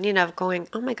 the union of going,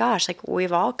 oh my gosh, like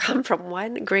we've all come from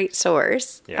one great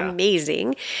source, Yeah.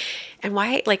 amazing. And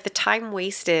why, like, the time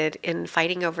wasted in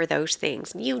fighting over those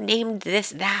things. You named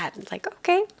this, that. It's like,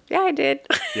 okay, yeah, I did.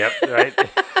 Yep. Right.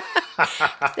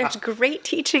 There's great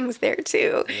teachings there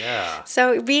too. Yeah.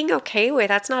 So being okay with,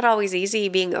 that's not always easy,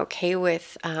 being okay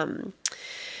with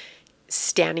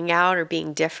standing out or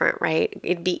being different, right?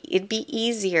 It'd be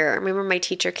easier. I remember my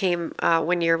teacher came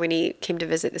one year when he came to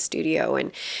visit the studio,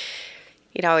 and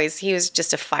he was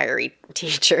just a fiery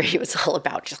teacher. He was all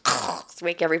about just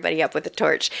wake everybody up with a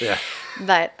torch. Yeah.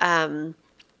 But I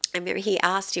remember he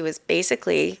was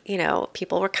basically,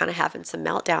 people were kind of having some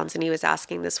meltdowns, and he was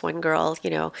asking this one girl,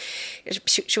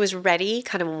 she was ready,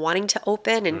 kind of wanting to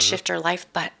open and shift her life,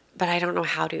 but I don't know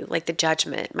how to, like the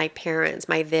judgment, my parents,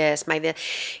 my this, and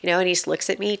he just looks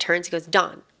at me, turns, he goes,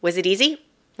 Dawn, was it easy?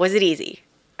 Was it easy?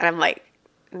 And I'm like,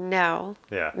 no,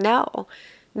 Yeah. no,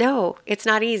 it's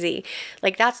not easy.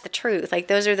 Like, that's the truth. Like,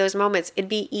 those are those moments. It'd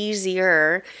be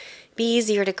easier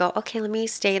to go, okay, let me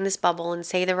stay in this bubble and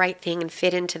say the right thing and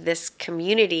fit into this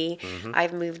community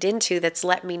I've moved into that's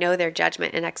let me know their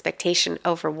judgment and expectation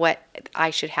over what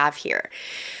I should have here.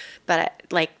 But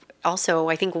like, also,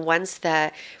 I think once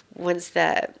the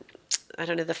I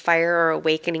don't know, the fire or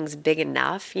awakening's big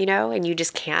enough, and you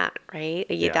just can't, right?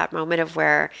 You Yeah. get that moment of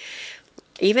where,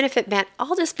 even if it meant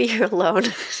I'll just be here alone,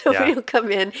 nobody will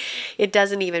come in, it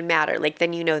doesn't even matter. Like,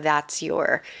 then that's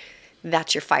your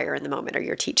fire in the moment, or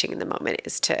your teaching in the moment,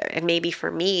 is to, and maybe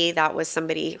for me, that was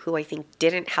somebody who I think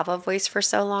didn't have a voice for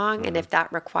so long. And if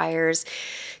that requires,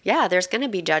 there's going to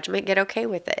be judgment, get okay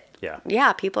with it.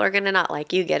 Yeah, people are going to not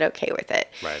like you, get okay with it.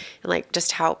 Right. And like,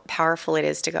 just how powerful it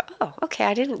is to go, oh, okay,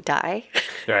 I didn't die.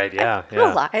 Right. Yeah. I'm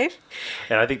Yeah. alive.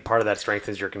 And I think part of that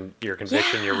strengthens your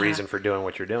conviction, your reason for doing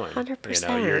what you're doing.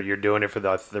 100%. You're doing it for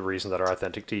the reasons that are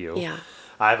authentic to you. Yeah.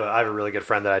 I have a really good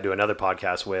friend that I do another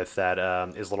podcast with that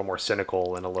is a little more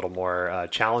cynical and a little more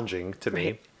challenging to me.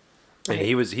 Right. And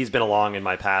he's been along in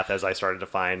my path as I started to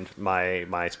find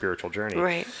my spiritual journey.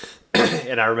 Right.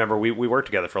 And I remember we worked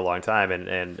together for a long time,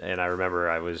 and I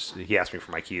remember he asked me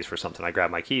for my keys for something. I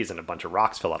grabbed my keys, and a bunch of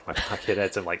rocks fell out of my pocket. I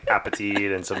had some like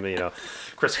apatite and some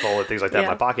crystal and things like that in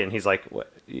my pocket. And he's like,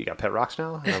 "What? You got pet rocks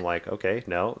now?" And I'm like, "Okay,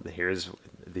 no.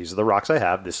 These are the rocks I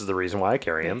have. This is the reason why I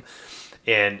carry them."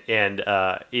 And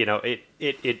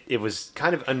it was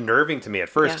kind of unnerving to me at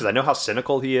first, because I know how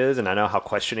cynical he is and I know how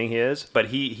questioning he is. But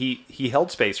he held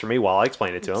space for me while I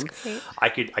explained it to him. Great. I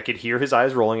could hear his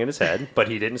eyes rolling in his head, but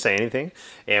he didn't say anything.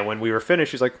 And when we were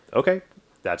finished, he's like, "Okay,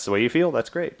 that's the way you feel. That's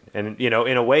great." And in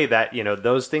a way that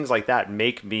those things like that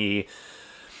make me.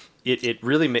 It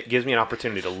really gives me an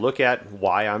opportunity to look at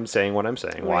why I'm saying what I'm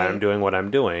saying, why I'm doing what I'm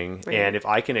doing. Right. And if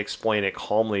I can explain it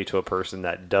calmly to a person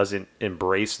that doesn't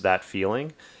embrace that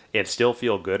feeling and still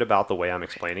feel good about the way I'm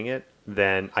explaining it,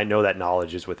 then I know that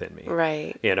knowledge is within me.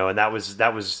 Right. And that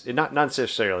was not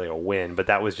necessarily a win, but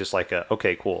that was just like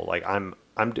okay, cool. Like I'm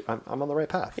on the right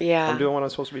path. Yeah. I'm doing what I'm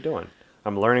supposed to be doing.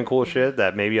 I'm learning cool shit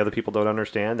that maybe other people don't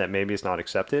understand, that maybe it's not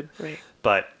accepted. Right.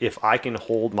 But if I can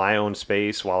hold my own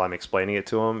space while I'm explaining it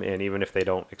to them, and even if they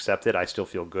don't accept it, I still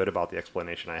feel good about the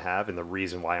explanation I have and the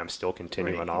reason why I'm still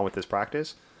continuing on with this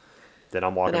practice, then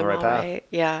I'm walking the right path. Right.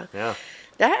 Yeah. Yeah.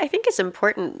 That, I think, is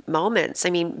important moments. I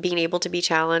mean, being able to be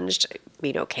challenged,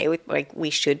 being okay with, like,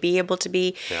 we should be able to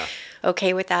be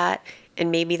okay with that. And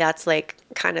maybe that's like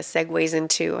kind of segues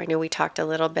into, I know we talked a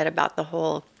little bit about the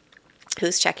whole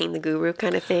who's checking the guru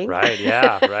kind of thing. Right.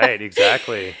 Yeah. Right.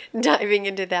 Exactly. Diving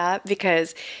into that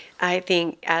because I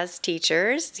think as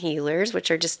teachers, healers, which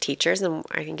are just teachers, and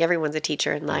I think everyone's a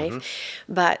teacher in life,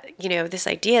 but this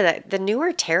idea that the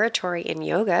newer territory in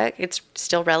yoga, it's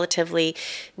still relatively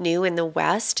new in the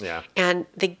West, Yeah. and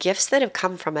the gifts that have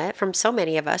come from it, from so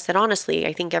many of us, that honestly,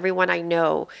 I think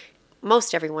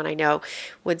most everyone I know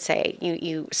would say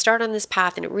you start on this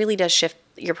path and it really does shift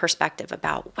your perspective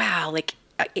about, wow, like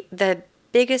the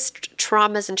biggest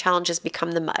traumas and challenges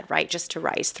become the mud, right? Just to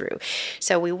rise through.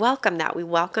 So we welcome that. We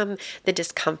welcome the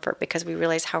discomfort because we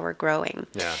realize how we're growing.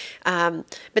 Yeah.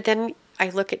 But then I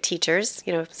look at teachers,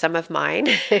 some of mine,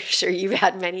 I'm sure you've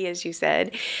had many, as you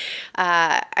said.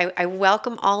 I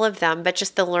welcome all of them, but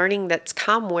just the learning that's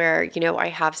come where, I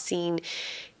have seen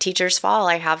teachers fall.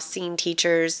 I have seen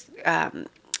teachers,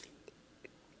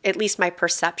 at least my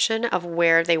perception of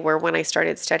where they were when I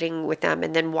started studying with them,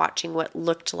 and then watching what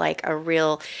looked like a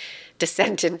real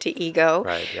descent into ego,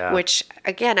 Right, yeah. which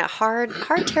again, a hard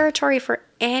territory for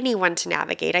anyone to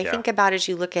navigate. I think about as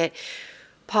you look at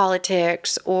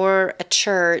politics or a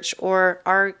church or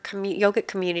our yogic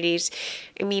communities.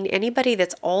 I mean, anybody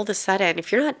that's all of a sudden,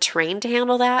 if you're not trained to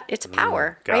handle that, it's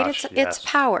power, right? Gosh, It's yes,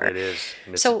 power. It is.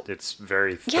 And So- it's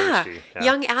very Yeah. thirsty.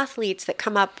 Young athletes that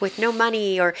come up with no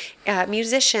money or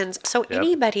musicians. So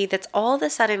anybody that's all of a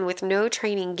sudden with no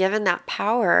training given that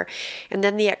power and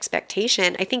then the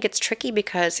expectation, I think it's tricky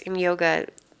because in yoga,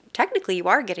 technically you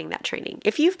are getting that training.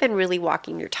 If you've been really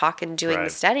walking your talk and doing the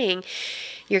Right. studying,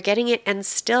 you're getting it, and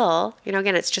still,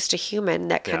 again, it's just a human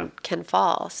that can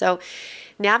fall. So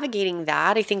navigating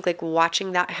that, I think like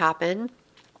watching that happen,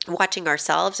 watching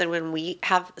ourselves, and when we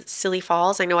have silly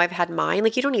falls, I know I've had mine,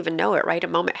 like you don't even know it, right? A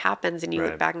moment happens and you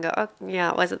Right. look back and go, oh yeah,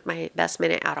 it wasn't my best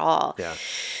minute at all. Yeah.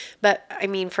 But I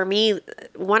mean, for me,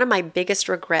 one of my biggest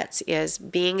regrets is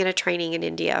being in a training in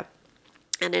India.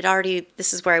 And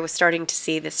this is where I was starting to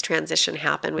see this transition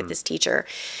happen with this teacher.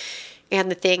 And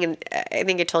the thing, and I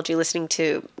think I told you listening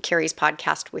to Carrie's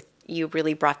podcast with you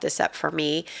really brought this up for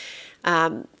me.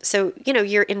 So,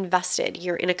 you're invested,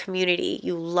 you're in a community,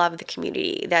 you love the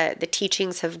community, the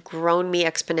teachings have grown me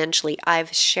exponentially.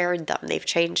 I've shared them. They've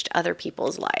changed other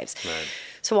people's lives. Right.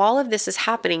 So all of this is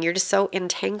happening. You're just so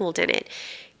entangled in it.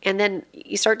 And then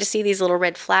you start to see these little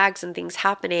red flags and things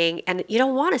happening, and you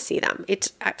don't want to see them.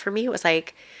 For me, it was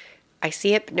like, I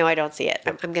see it, but no, I don't see it.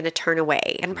 I'm going to turn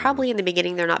away. And probably in the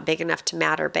beginning, they're not big enough to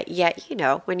matter. But yet,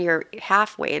 when you're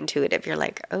halfway intuitive, you're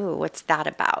like, oh, what's that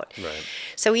about? Right.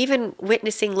 So even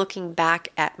looking back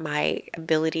at my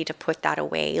ability to put that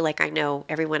away, like I know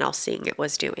everyone else seeing it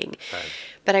was doing. Right.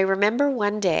 But I remember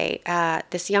one day,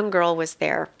 this young girl was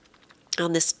there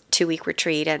on this 2-week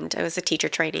retreat, and it was a teacher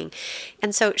training.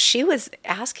 And so she was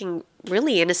asking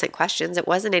really innocent questions. It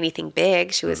wasn't anything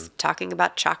big. She was talking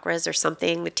about chakras or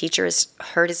something. The teacher has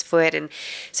hurt his foot, and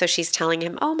so she's telling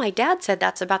him, oh, my dad said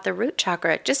that's about the root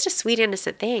chakra. Just a sweet,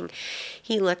 innocent thing.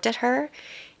 He looked at her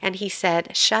and he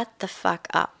said, shut the fuck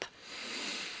up.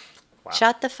 Wow.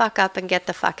 Shut the fuck up and get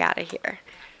the fuck out of here.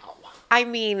 I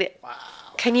mean,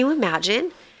 can you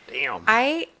imagine? Damn.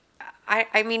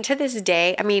 I mean, to this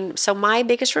day, so my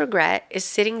biggest regret is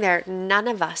sitting there. None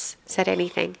of us said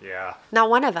anything. Yeah. Not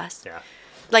one of us. Yeah.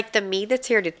 Like the me that's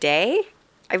here today,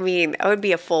 I would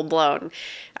be a full blown.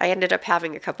 I ended up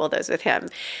having a couple of those with him.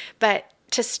 But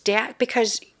to stand,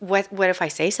 because what if I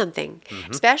say something?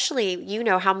 Especially,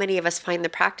 how many of us find the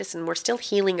practice and we're still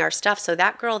healing our stuff. So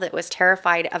that girl that was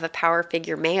terrified of a power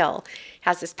figure male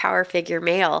has this power figure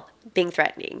male being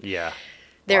threatening. Yeah.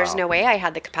 There's Wow. no way I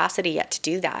had the capacity yet to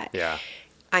do that. Yeah.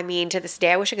 To this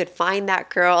day, I wish I could find that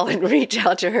girl and reach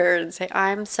out to her and say,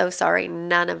 I'm so sorry.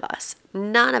 None of us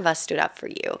stood up for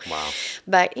you. Wow.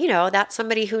 But, that's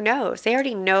somebody who knows. They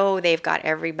already know they've got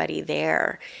everybody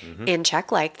there in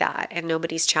check like that, and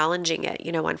nobody's challenging it,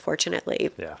 unfortunately.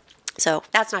 Yeah. So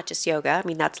that's not just yoga.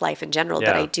 That's life in general.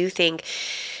 But Yeah. I do think,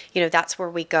 that's where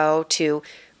we go to.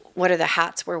 What are the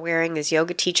hats we're wearing as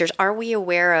yoga teachers? Are we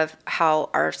aware of how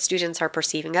our students are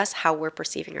perceiving us, how we're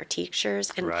perceiving our teachers?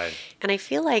 And Right. and I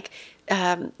feel like,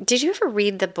 did you ever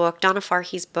read the book, Donna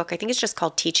Farhi's book? I think it's just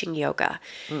called Teaching Yoga.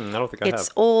 I don't think I It's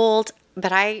have. old,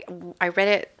 but I read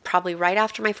it probably right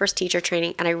after my first teacher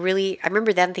training, and I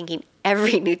remember then thinking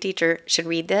every new teacher should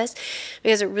read this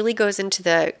because it really goes into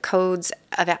the codes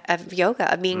of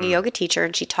yoga, of being a yoga teacher.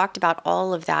 And she talked about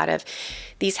all of that, of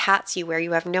these hats you wear.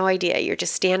 You have no idea. You're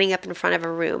just standing up in front of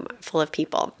a room full of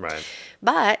people. Right.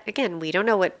 But again, we don't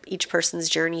know what each person's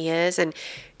journey is and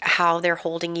how they're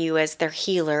holding you as their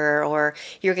healer, or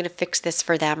you're going to fix this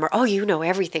for them, or, oh, you know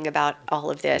everything about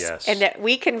all of this. Yes. And that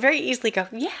we can very easily go,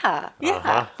 yeah,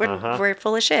 we're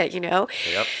full of shit, Yep.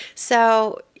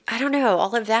 So I don't know,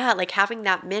 all of that, like having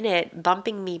that minute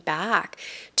bumping me back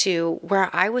to where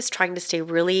I was trying to stay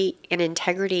really in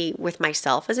integrity with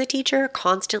myself as a teacher,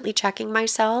 constantly checking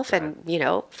myself and,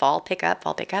 fall, pick up.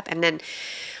 And then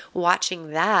watching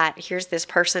that, here's this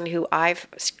person who I've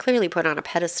clearly put on a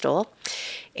pedestal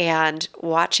and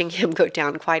watching him go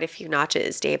down quite a few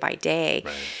notches day by day.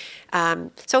 Right.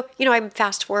 So, I'm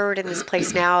fast forward in this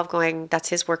place now of going, that's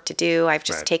his work to do. I've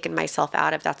just taken myself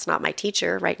out of, that's not my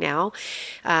teacher right now.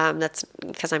 That's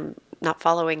because I'm not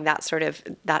following that sort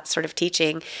of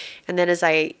teaching. And then as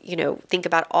I, think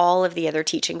about all of the other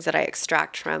teachings that I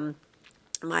extract from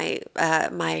my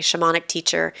shamanic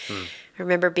teacher, I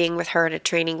remember being with her at a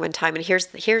training one time, and here's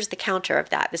the counter of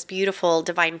that. This beautiful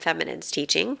divine feminine's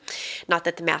teaching. Not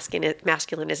that the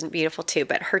masculine isn't beautiful too,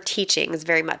 but her teaching is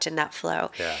very much in that flow.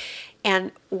 Yeah.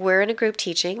 And we're in a group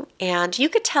teaching, and you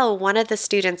could tell one of the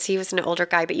students, he was an older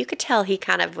guy, but you could tell he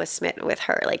kind of was smitten with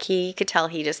her. Like he could tell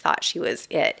he just thought she was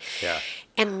it. Yeah.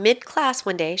 And mid-class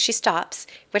one day, she stops.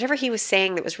 Whatever he was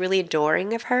saying that was really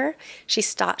adoring of her, she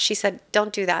stopped. She said,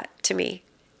 "Don't do that to me."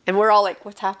 And we're all like,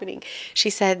 what's happening? She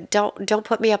said, don't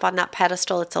put me up on that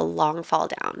pedestal. It's a long fall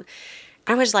down.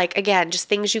 I was like, again, just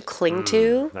things you cling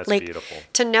to. That's like, beautiful.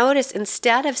 To notice,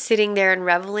 instead of sitting there and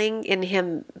reveling in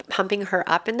him pumping her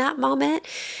up in that moment, I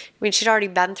mean, she'd already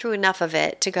been through enough of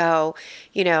it to go,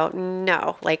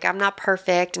 no, like, I'm not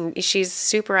perfect. And she's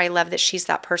super, I love that she's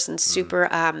that person, super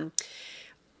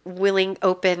willing,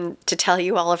 open to tell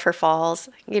you all of her falls,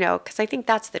 because I think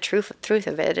that's the truth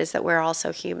of it, is that we're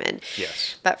also human.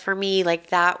 Yes. But for me, like,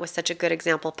 that was such a good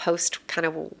example post kind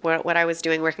of what I was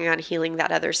doing, working on healing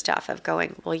that other stuff of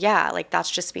going, well, yeah, like that's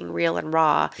just being real and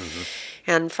raw. Mm-hmm.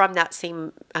 And from that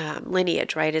same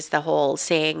lineage, right, is the whole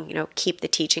saying, keep the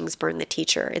teachings, burn the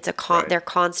teacher. It's they're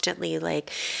constantly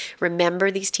like, remember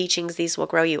these teachings, these will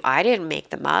grow you. I didn't make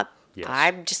them up. Yes.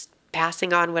 I'm just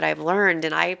passing on what I've learned,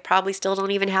 and I probably still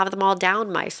don't even have them all down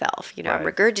myself. I'm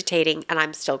regurgitating, and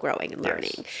I'm still growing and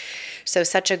learning. Yes. So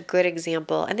such a good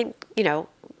example. And then,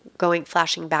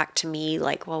 flashing back to me,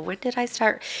 like, well, when did I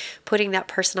start putting that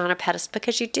person on a pedestal?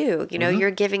 Because you do, you're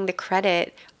giving the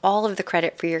credit, all of the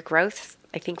credit for your growth,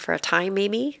 I think, for a time,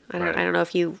 maybe. I don't know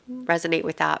if you resonate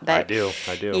with that, but I do.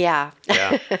 Yeah.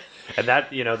 Yeah. And that,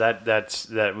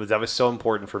 that was so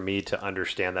important for me to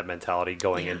understand that mentality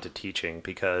going into teaching,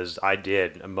 because I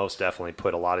did most definitely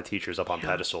put a lot of teachers up on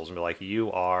pedestals and be like,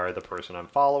 you are the person I'm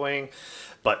following.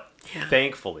 But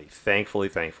thankfully,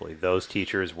 those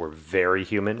teachers were very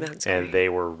human. And they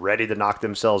were ready to knock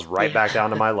themselves right back down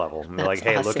to my level. And like,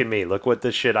 hey, awesome. Look at me. Look what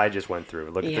the shit I just went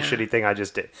through. Look at the shitty thing I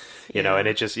just did. You know, and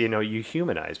it just, you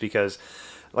humanize, because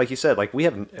like you said, like we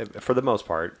have, for the most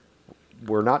part,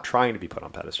 we're not trying to be put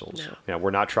on pedestals. No. We're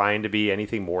not trying to be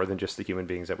anything more than just the human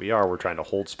beings that we are. We're trying to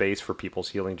hold space for people's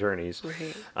healing journeys.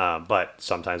 Right. But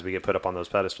sometimes we get put up on those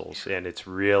pedestals, and it's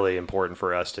really important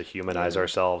for us to humanize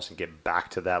ourselves and get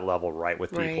back to that level right with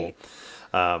people.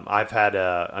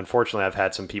 Unfortunately, I've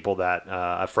had some people that,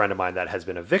 a friend of mine that has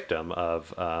been a victim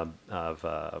of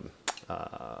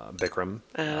Bikram,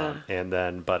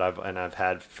 I've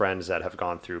had friends that have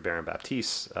gone through Baron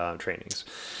Baptiste trainings,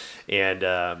 and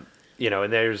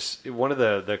and there's one of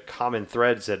the common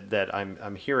threads that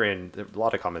I'm hearing, a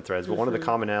lot of common threads, but one of the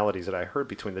commonalities that I heard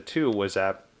between the two was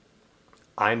that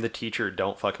I'm the teacher,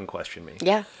 don't fucking question me.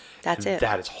 Yeah. That's it.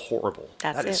 That is horrible.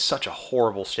 That is such a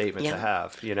horrible statement to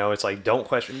have. It's like, don't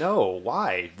question. No,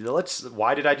 why?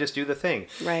 Why did I just do the thing?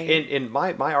 Right. And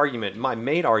my argument, my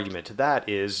main argument to that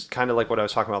is kind of like what I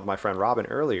was talking about with my friend Robin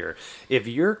earlier. If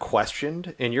you're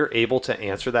questioned and you're able to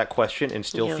answer that question and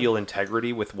still feel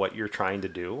integrity with what you're trying to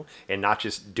do, and not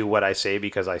just do what I say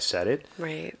because I said it,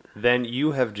 right, then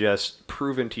you have just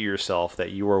proven to yourself that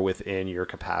you are within your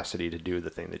capacity to do the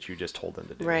thing that you just told them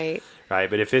to do. Right. Right.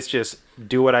 But if it's just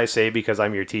do what I say because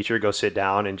I'm your teacher, go sit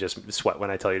down and just sweat when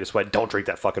I tell you to sweat. Don't drink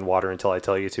that fucking water until I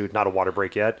tell you to. Not a water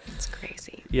break yet. It's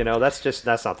crazy.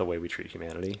 That's not the way we treat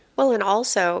humanity. Well, and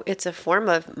also it's a form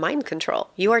of mind control.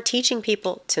 You are teaching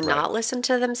people to not listen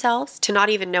to themselves, to not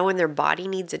even know when their body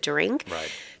needs a drink,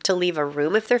 to leave a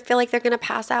room if they feel like they're going to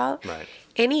pass out. Right.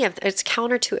 It's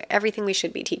counter to everything we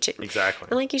should be teaching. Exactly.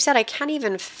 And like you said, I can't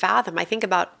even fathom. I think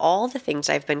about all the things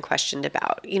I've been questioned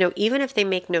about, even if they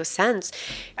make no sense.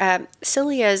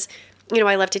 Silly as,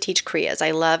 I love to teach Kriyas.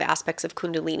 I love aspects of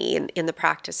Kundalini in the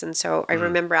practice. And so I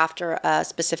remember after a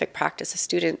specific practice, a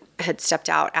student had stepped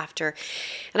out after,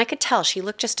 and I could tell she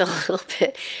looked just a little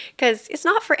bit, because it's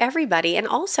not for everybody. And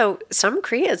also some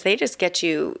Kriyas, they just get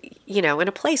you, in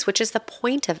a place, which is the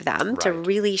point of them, to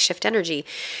really shift energy.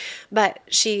 But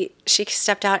she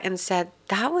stepped out and said,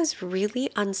 that was really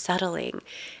unsettling.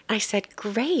 And I said,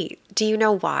 great. Do you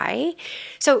know why?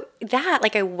 So that,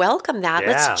 like, I welcome that. Yeah.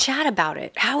 Let's chat about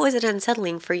it. How is it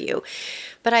unsettling for you?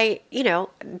 But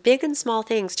big and small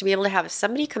things to be able to have, if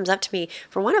somebody comes up to me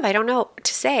for one of, I don't know,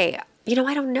 to say,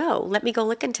 I don't know. Let me go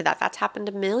look into that. That's happened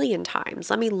a million times.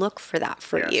 Let me look for that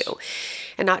for Yes. you,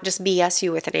 and not just BS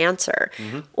you with an answer,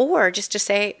 or just to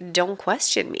say, don't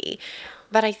question me.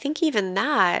 But I think even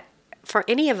that, for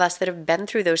any of us that have been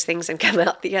through those things and come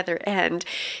out the other end,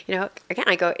 again,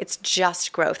 I go, it's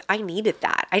just growth. I needed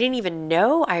that. I didn't even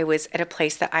know I was at a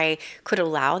place that I could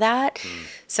allow that.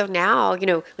 So now,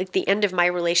 like the end of my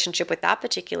relationship with that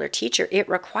particular teacher, it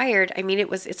required,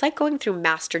 it's like going through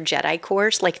Master Jedi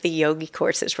course, like the yogi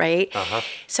courses, right?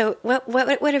 So what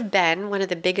would have been one of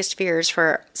the biggest fears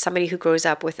for somebody who grows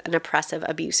up with an oppressive,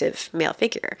 abusive male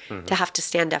figure to have to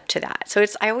stand up to that. So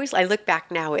I look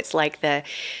back now, it's like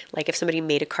if somebody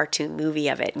made a cartoon movie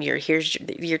of it and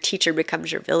your teacher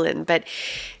becomes your villain, but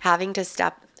having to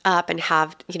step up and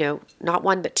have, not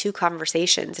one, but two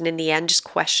conversations. And in the end, just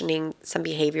questioning some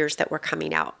behaviors that were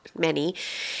coming out, many.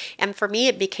 And for me,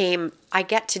 it became, I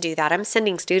get to do that. I'm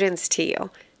sending students to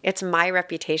you. It's my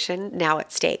reputation now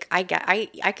at stake.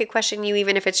 I could question you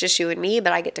even if it's just you and me,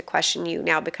 but I get to question you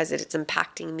now because it's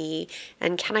impacting me.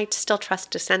 And can I still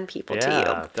trust to send people to you?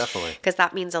 Yeah, definitely. Because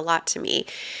that means a lot to me.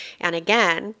 And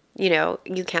again,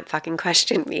 you can't fucking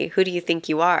question me. Who do you think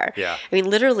you are? Yeah.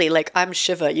 Literally, like, I'm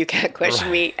Shiva. You can't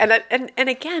question me. And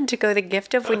again, to go the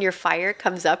gift of when your fire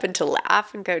comes up and to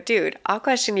laugh and go, dude, I'll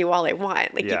question you all I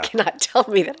want. Like, Yeah. you cannot tell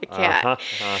me that I can't.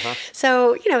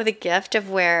 So, the gift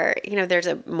of where, there's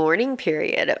a mourning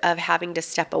period of having to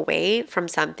step away from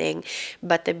something,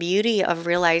 but the beauty of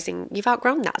realizing you've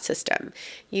outgrown that system.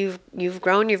 You've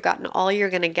grown, you've gotten all you're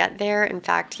going to get there. In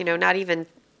fact, not even,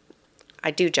 I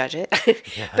do judge it,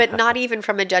 but not even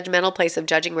from a judgmental place of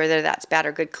judging whether that's bad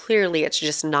or good. Clearly, it's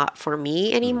just not for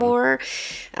me anymore.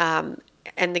 And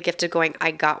the gift of going,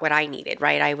 I got what I needed,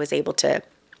 right? I was able to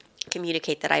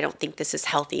communicate that I don't think this is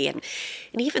healthy. And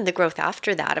even the growth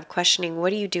after that of questioning, what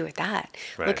do you do with that?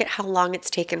 Right. Look at how long it's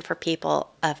taken for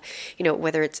people of,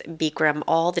 whether it's Bikram,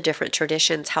 all the different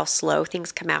traditions, how slow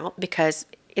things come out, because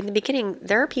in the beginning,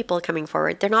 there are people coming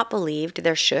forward. They're not believed.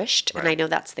 They're shushed. Right. And I know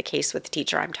that's the case with the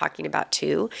teacher I'm talking about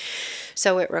too.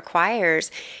 So it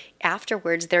requires,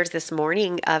 afterwards, there's this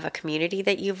mourning of a community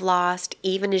that you've lost,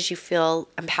 even as you feel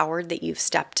empowered that you've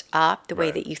stepped up the way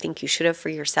Right. that you think you should have for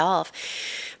yourself.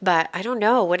 But I don't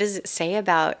know. What does it say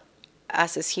about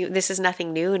us as humans? This is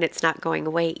nothing new, and it's not going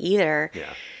away either.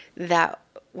 Yeah. That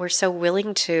we're so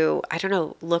willing to,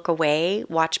 look away,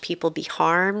 watch people be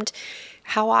harmed.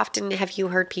 How often have you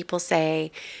heard people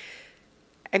say,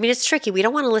 it's tricky. We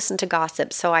don't want to listen to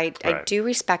gossip. So I Right. do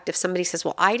respect if somebody says,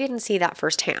 well, I didn't see that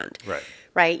firsthand. Right.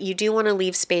 Right. You do want to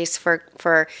leave space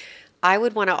for I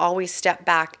would want to always step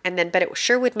back but it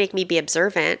sure would make me be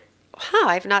observant.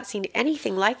 I've not seen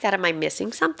anything like that. Am I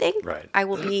missing something? Right. I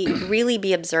will really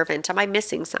be observant. Am I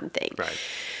missing something? Right.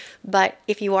 But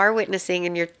if you are witnessing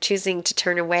and you're choosing to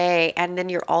turn away, and then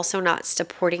you're also not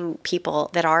supporting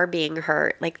people that are being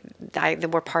hurt, like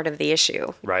then we're part of the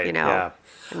issue, Right. Yeah.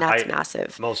 And that's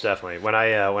massive. Most definitely. When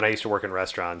I used to work in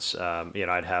restaurants,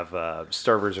 I'd have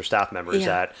servers or staff members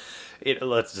Yeah.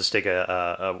 let's just take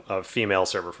a female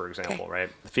server, for example, right?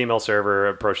 The female server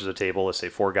approaches a table, let's say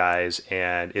 4 guys,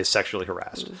 and is sexually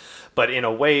harassed, but in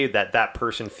a way that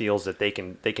person feels that they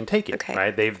can take it, Okay.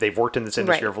 right? They've worked in this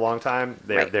industry Right. for a long time.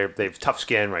 Right. They've tough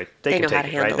skin, right? They can know how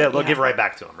take to it, right? handle it, They'll give it yeah. right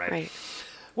back to them, right? Right.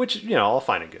 Which, all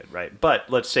fine and good, right? But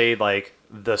let's say like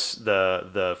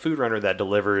the food runner that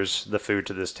delivers the food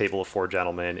to this table of 4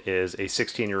 gentlemen is a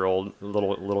 16-year-old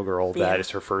little girl that Yeah.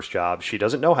 is her first job. She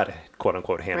doesn't know how to quote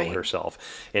unquote handle Right. herself,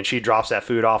 and she drops that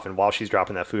food off. And while she's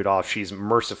dropping that food off, she's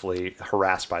mercifully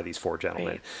harassed by these 4 gentlemen.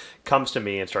 Right. Comes to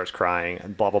me and starts crying,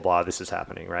 and blah blah blah. This is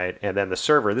happening, right? And then the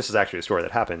server. This is actually a story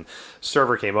that happened.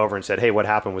 Server came over and said, "Hey, what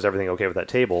happened? Was everything okay with that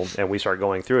table?" And we started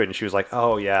going through it, and she was like,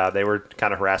 "Oh yeah, they were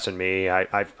kind of harassing me.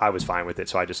 I was fine with it,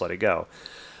 so I just let it go."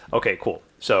 Okay, cool.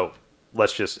 So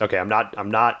let's just I'm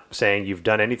not saying you've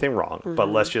done anything wrong, but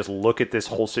let's just look at this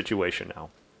whole situation now.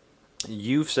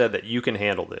 You've said that you can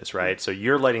handle this, right? So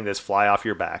you're letting this fly off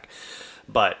your back,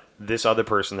 but this other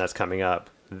person that's coming up,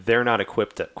 they're not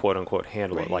equipped to quote unquote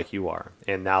handle it Right. like you are.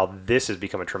 And now this has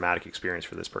become a traumatic experience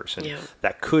for this person Yeah.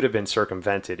 that could have been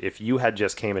circumvented if you had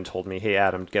just came and told me, "Hey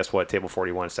Adam, guess what? Table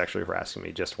 41 is sexually harassing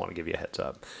me. Just want to give you a heads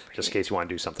up, just in case you want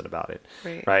to do something about it."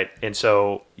 Right. Right. And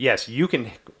so, yes, you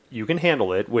can you can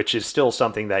handle it, which is still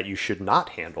something that you should not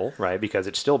handle, right? Because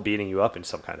it's still beating you up in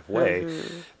some kind of way.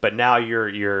 But now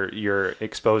you're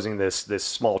exposing this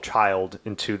small child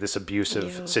into this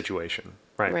abusive situation,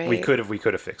 right? We Right. could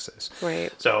have fixed this.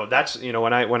 Right. So that's,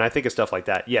 when I think of stuff like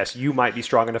that, yes, you might be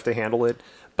strong enough to handle it,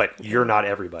 but you're not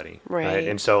everybody, Right.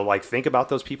 And so like think about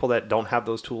those people that don't have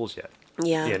those tools yet.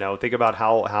 Yeah. Think about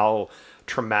how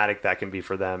traumatic that can be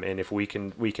for them, and if we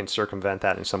can circumvent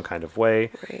that in some kind of way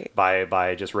Right.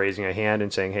 by just raising a hand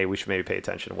and saying, hey, we should maybe pay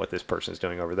attention to what this person is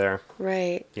doing over there.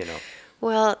 Right. you know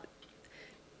Well,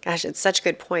 gosh, it's such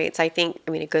good points. I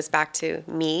mean, it goes back to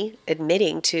me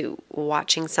admitting to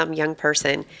watching some young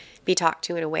person be talked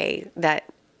to in a way that,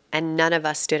 and none of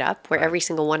us stood up, where every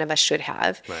single one of us should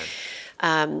have.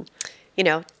 Right.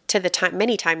 To the time,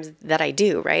 many times that I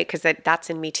do, right? Because that's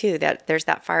in me too, that there's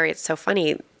that fire. It's so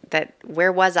funny that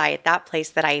where was I at that place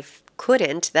that I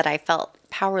couldn't, that I felt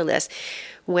powerless,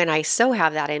 when I so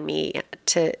have that in me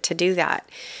to do that.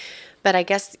 But I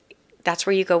guess that's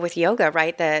where you go with yoga,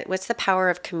 right? What's the power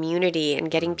of community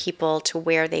and getting people to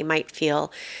where they might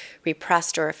feel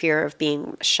repressed or a fear of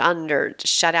being shunned or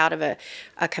shut out of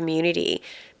a community.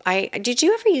 Did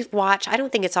you ever watch, I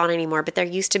don't think it's on anymore, but there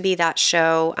used to be that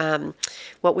show,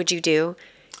 What Would You Do?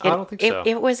 I don't think so.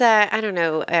 It was I don't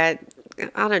know,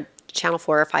 on a Channel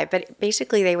 4 or 5, but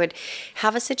basically they would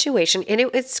have a situation, and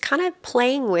it's kind of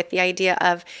playing with the idea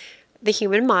of the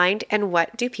human mind and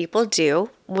what do people do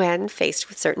when faced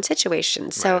with certain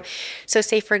situations. Right. So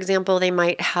say, for example, they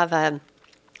might have a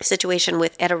situation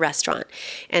at a restaurant,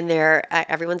 and they're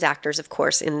everyone's actors, of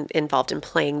course, involved in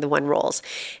playing the one roles,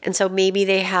 and so maybe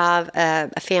they have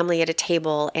a family at a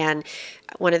table, and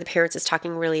one of the parents is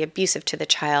talking really abusive to the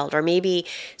child, or maybe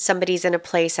somebody's in a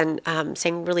place and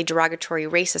saying really derogatory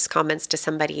racist comments to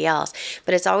somebody else.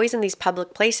 But it's always in these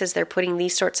public places they're putting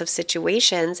these sorts of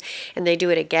situations, and they do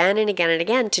it again and again and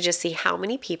again to just see how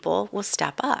many people will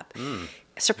step up.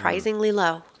 Surprisingly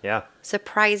low. Yeah.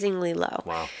 Surprisingly low.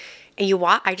 Wow. And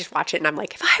I just watch it and I'm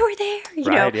like, if I were there, you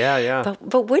Right, know. yeah.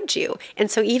 But would you?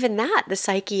 And so even that, the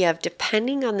psyche of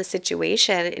depending on the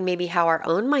situation and maybe how our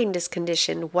own mind is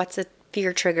conditioned, what's a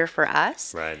fear trigger for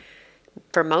us? Right.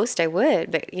 For most, I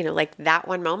would. But, like that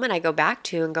one moment I go back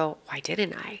to and go, why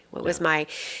didn't I? What was my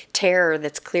terror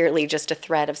that's clearly just a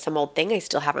thread of some old thing I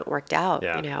still haven't worked out,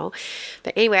 Yeah.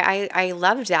 But anyway, I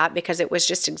loved that because it was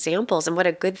just examples, and what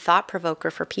a good thought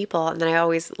provoker for people. And then I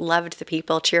always loved the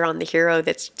people cheer on the hero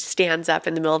that stands up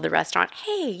in the middle of the restaurant.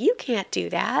 Hey, you can't do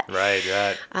that.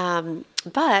 Right.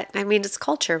 But I mean, it's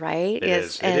culture, right? It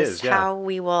is, yeah. how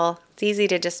we will. It's easy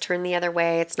to just turn the other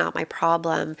way. It's not my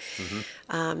problem.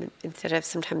 Instead of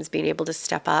sometimes being able to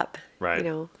step up. Right.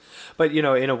 But,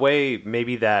 in a way,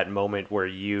 maybe that moment where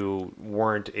you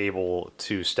weren't able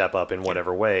to step up in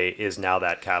whatever way is now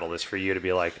that catalyst for you to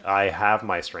be like, I have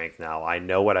my strength now. I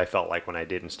know what I felt like when I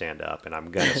didn't stand up, and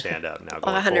I'm going to stand up now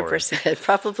going 100%.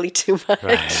 Probably too much.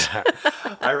 Right.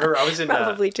 I remember I was in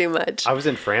Probably too much. I was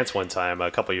in France one time a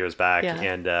couple years back, Yeah.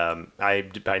 and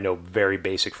I know very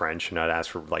basic French, and I'd ask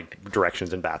for like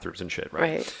directions in bathrooms and shit,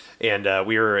 right? And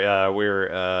we were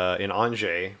in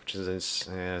Angers, which is in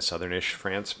southernish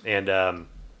France,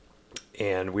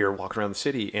 and we were walking around the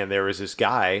city, and there was this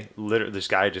guy. Literally, this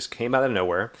guy just came out of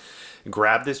nowhere,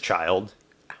 grabbed this child,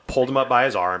 pulled him up by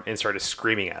his arm, and started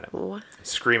screaming at him. What?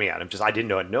 Screaming at him. Just I had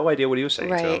no idea what he was saying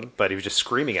to Right. him, but he was just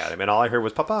screaming at him, and all I heard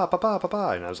was "Papa, Papa,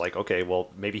 Papa," and I was like, okay, well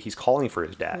maybe he's calling for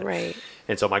his dad. Right.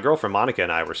 And so my girlfriend Monica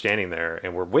and I were standing there,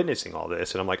 and we're witnessing all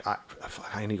this, and I'm like,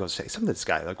 I need to go say something to this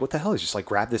guy. Like, what the hell? He's just like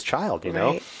grab this child, you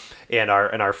know? Right. And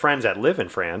our friends that live in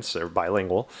France, they're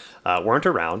bilingual, weren't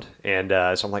around, and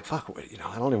so I'm like, fuck,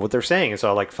 I don't know what they're saying, and so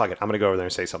I'm like, fuck it, I'm gonna go over there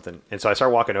and say something. And so I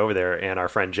start walking over there, and our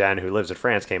friend Jen, who lives in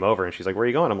France, came over, and she's like, where are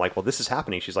you going? I'm like, well, this is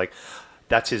happening. She's like,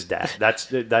 that's his dad. That's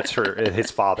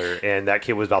his father, and that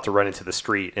kid was about to run into the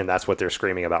street, and that's what they're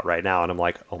screaming about right now. And I'm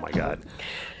like, oh my god,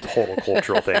 total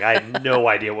cultural thing. I had no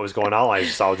idea what was going on. I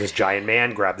just saw this giant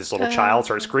man grab this little child,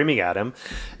 start screaming at him,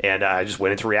 and I just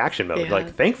went into reaction mode. Yeah.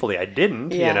 Like, thankfully I didn't,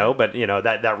 but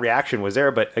that reaction was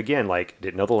there. But again, like,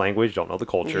 didn't know the language, don't know the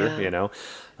culture, Yeah.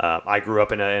 I grew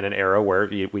up in an era where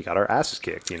we got our asses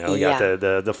kicked, you got Yeah.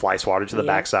 the fly swatted to the Yeah.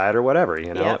 backside or whatever,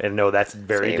 Yeah. and no, that's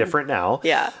very Same. different now.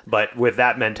 Yeah. But with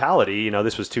that mentality,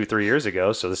 this was 2-3 years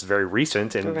ago, so this is very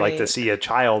recent, and like to Right. see a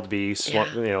child be,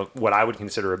 what I would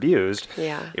consider abused,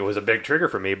 Yeah. it was a big trigger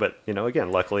for me. But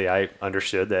again, luckily I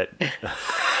understood that.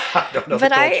 I don't know But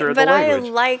the culture or the I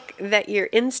language. like that your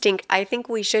instinct. I think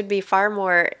we should be far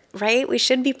more, right? We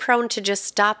should be prone to just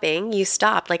stopping. You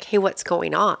stopped, like, hey, what's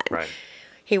going on? Right.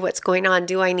 hey, what's going on?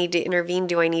 Do I need to intervene?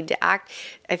 Do I need to act?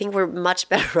 I think we're much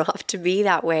better off to be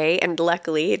that way. And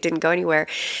luckily it didn't go anywhere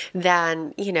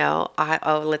than,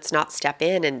 let's not step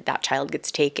in and that child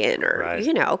gets taken or,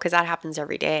 Right. because that happens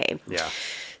every day. Yeah.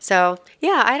 So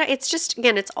yeah, it's just,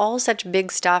 again, it's all such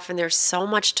big stuff and there's so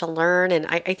much to learn. And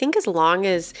I think as long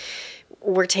as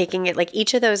we're taking it, like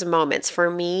each of those moments for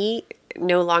me,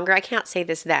 no longer, I can't say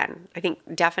this then. I think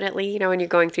definitely, when you're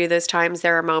going through those times,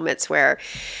 there are moments where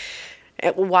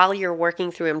while you're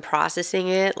working through and processing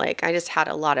it, like I just had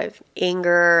a lot of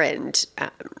anger and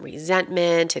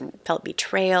resentment and felt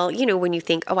betrayal. When you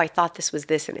think, oh, I thought this was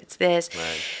this and it's this.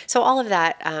 Right. So all of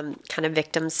that kind of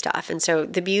victim stuff. And so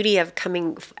the beauty of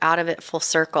coming out of it full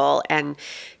circle and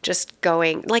just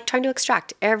going, like trying to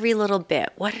extract every little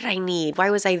bit. What did I need? Why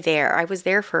was I there? I was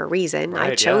there for a reason.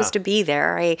 Right, I chose yeah. to be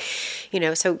there.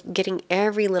 So getting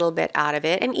every little bit out of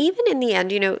it. And even in the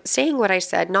end, saying what I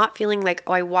said, not feeling like,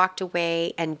 oh, I walked away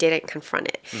and didn't confront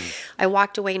it. I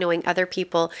walked away knowing other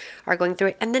people are going through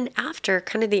it. And then after,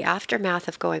 kind of the aftermath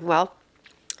of going, well,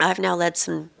 I've now led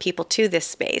some people to this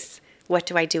space. What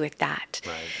do I do with that?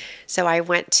 Right. So I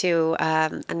went to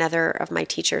another of my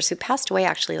teachers who passed away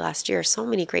actually last year. So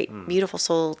many great, beautiful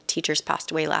soul teachers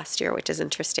passed away last year, which is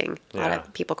interesting. A lot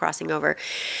of people crossing over.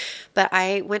 But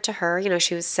I went to her,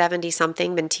 she was 70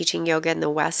 something, been teaching yoga in the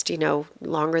West,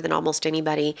 longer than almost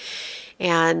anybody.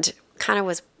 And kind of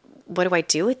was, what do I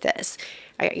do with this?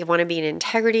 I want to be in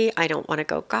integrity. I don't want to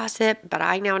go gossip, but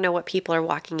I now know what people are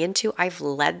walking into. I've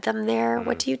led them there.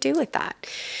 What do you do with that?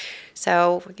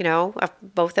 So,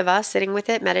 both of us sitting with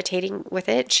it, meditating with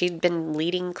it. She'd been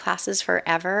leading classes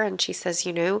forever. And she says,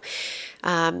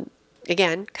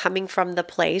 again, coming from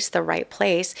the right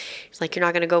place, it's like you're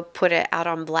not going to go put it out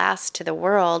on blast to the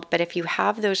world. But if you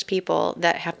have those people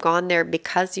that have gone there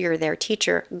because you're their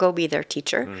teacher, go be their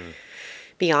teacher.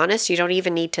 Be honest. You don't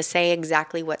even need to say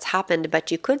exactly what's happened, but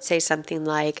you could say something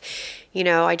like,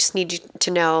 I just need you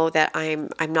to know that I'm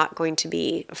not going to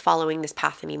be following this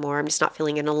path anymore. I'm just not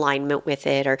feeling in alignment with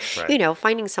it, or Right.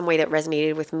 finding some way that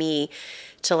resonated with me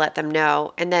to let them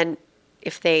know. And then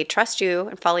if they trust you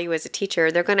and follow you as a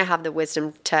teacher, they're going to have the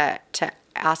wisdom to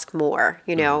ask more,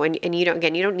 and you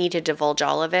don't need to divulge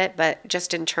all of it, but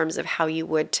just in terms of how you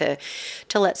would to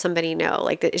let somebody know,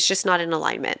 like it's just not in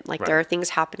alignment. Like there are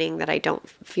things happening that I don't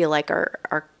feel like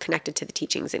are connected to the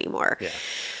teachings anymore. Yeah.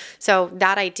 So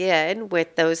that I did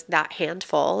with that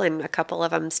handful, and a couple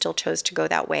of them still chose to go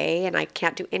that way, and I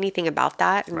can't do anything about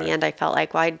that. In the end, I felt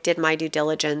like, well, I did my due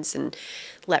diligence and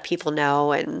let people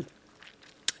know, and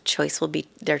choice will be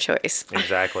their choice.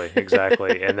 Exactly.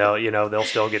 And they'll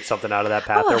still get something out of that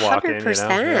path they're walking.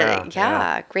 100%.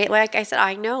 Yeah. Great. Like I said,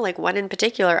 I know, like one in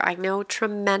particular, I know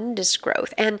tremendous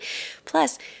growth. And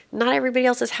plus, not everybody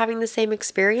else is having the same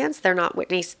experience. They're not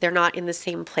they're not in the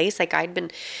same place. Like I'd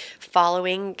been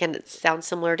following, and it sounds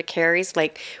similar to Carrie's,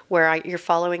 like where you're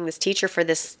following this teacher for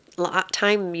this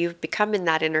time, you've become in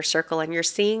that inner circle and you're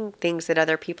seeing things that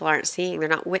other people aren't seeing. They're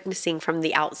not witnessing from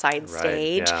the outside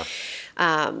stage.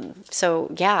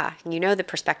 So yeah, the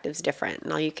perspective's different,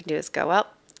 and all you can do is go, well,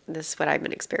 this is what I've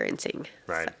been experiencing.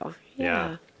 Right. So,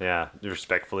 Yeah.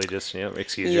 Respectfully, just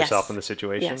excuse yourself in the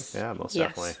situation. Yes. Yeah, most Yes.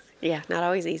 definitely. Yeah, not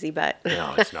always easy, but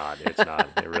No, it's not. It's not.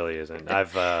 It really isn't.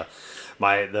 I've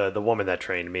the woman that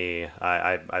trained me,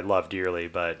 I love dearly,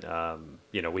 but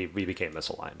we became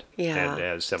misaligned. Yeah,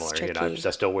 and similar. it's I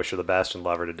tricky. still wish her the best and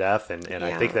love her to death, and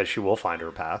I think Yeah. that she will find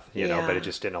her path. But Yeah. it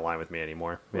just didn't align with me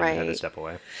anymore. And I had to Right. step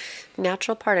away.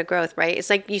 natural part of growth, right? It's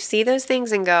like you see those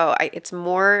things and go, it's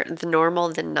more the normal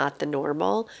than not the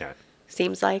normal. Yeah.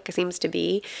 It seems to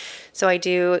be. So I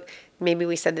do, maybe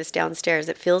we said this downstairs,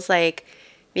 it feels like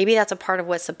maybe that's a part of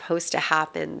what's supposed to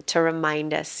happen to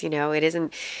remind us, it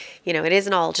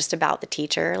isn't all just about the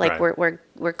teacher. Like Right.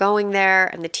 we're going there,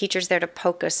 and the teacher's there to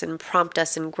poke us and prompt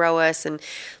us and grow us and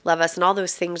love us and all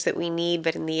those things that we need.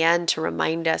 But in the end, to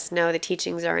remind us, no, the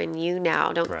teachings are in you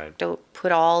now. Don't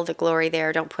put all the glory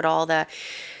there. Don't put all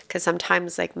because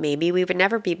sometimes like maybe we would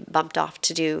never be bumped off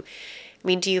to do. I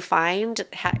mean, do you find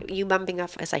you bumping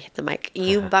off, as I hit the mic,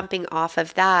 you bumping off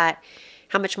of that,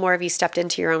 how much more have you stepped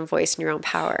into your own voice and your own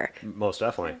power? Most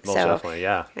definitely.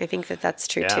 Yeah. I think that's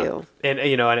true too. And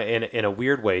in a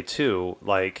weird way too,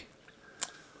 like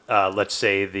let's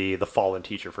say the fallen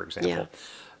teacher, for example.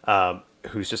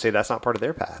 Who's to say that's not part of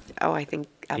their path? Oh, I think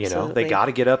absolutely. They got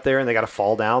to get up there and they got to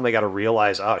fall down. They got to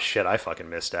realize, oh shit, I fucking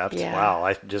misstepped. Yeah. Wow,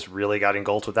 I just really got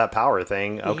engulfed with that power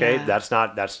thing. Okay, Yeah. that's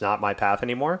not my path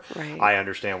anymore. Right. I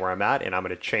understand where I'm at, and I'm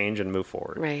going to change and move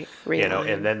forward. Right.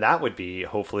 And then that would be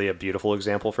hopefully a beautiful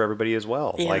example for everybody as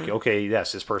well. Yeah. Like, okay,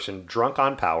 this person drunk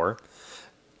on power,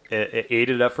 it ate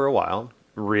it up for a while,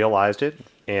 realized it,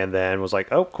 and then was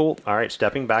like, oh, cool. All right,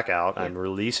 stepping back out. Yeah. I'm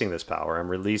releasing this power. I'm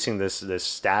releasing this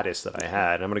status that I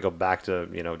had. I'm going to go back to,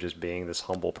 just being this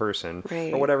humble person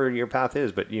Right. or whatever your path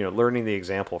is. But, learning the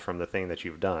example from the thing that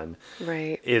you've done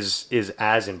Right. is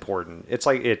as important. It's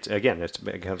like, it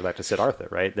comes back to Siddhartha,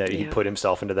 right? That he Yeah. put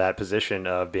himself into that position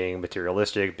of being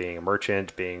materialistic, being a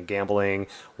merchant, being gambling,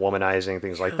 womanizing,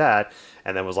 things like that.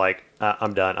 And then was like,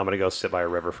 I'm done. I'm going to go sit by a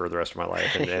river for the rest of my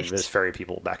life and Right. just ferry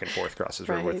people back and forth across this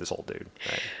river with Right. this old dude.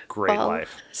 Right? Great Well,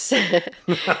 life.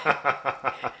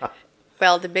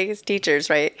 Well, the biggest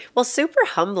teachers, right? Well, super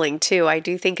humbling too. I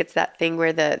do think it's that thing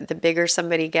where the bigger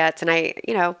somebody gets, and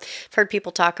I've heard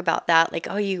people talk about that, like,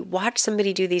 oh, you watch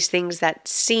somebody do these things that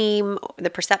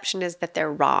the perception is that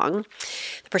they're wrong.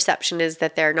 The perception is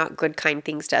that they're not good, kind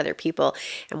things to other people.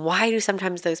 And why do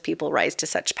sometimes those people rise to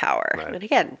such power? Right. And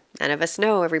again, none of us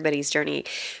know everybody's journey,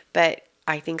 but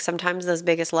I think sometimes those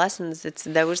biggest lessons, it's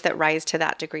those that rise to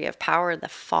that degree of power. The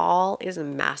fall is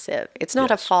massive. It's not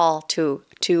a Yes. fall to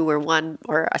two or one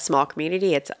or a small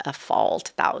community. It's a fall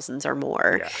to thousands or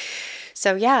more. Yeah.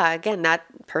 So yeah, again, that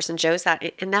person shows that,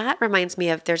 and that reminds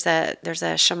me of there's a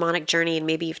shamanic journey, and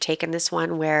maybe you've taken this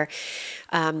one where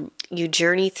you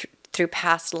journey through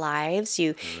past lives.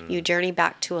 You journey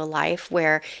back to a life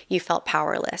where you felt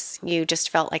powerless. You just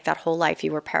felt like that whole life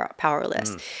you were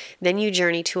powerless. Then you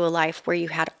journey to a life where you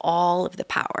had all of the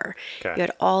power. Okay. You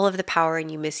had all of the power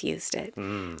and you misused it,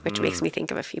 which makes me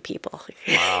think of a few people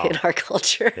in our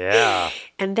culture. Yeah.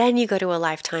 And then you go to a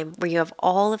lifetime where you have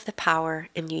all of the power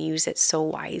and you use it so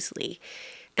wisely.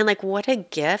 And like, what a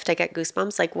gift. I get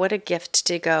goosebumps. Like, what a gift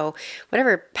to go,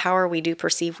 whatever power we do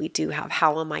perceive we do have,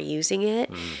 how am I using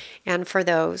it? And for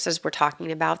those, as we're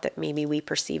talking about, that maybe we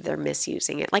perceive they're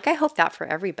misusing it. Like, I hope that for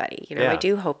everybody. Yeah. I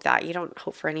do hope that. You don't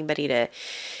hope for anybody to,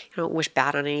 don't wish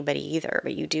bad on anybody either,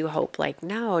 but you do hope, like,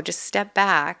 no, just step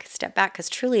back. Because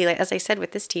truly, like, as I said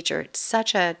with this teacher, it's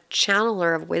such a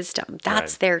channeler of wisdom.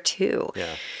 That's Right. there too.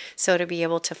 Yeah. So to be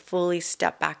able to fully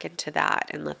step back into that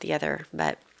and let the other,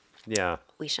 but Yeah.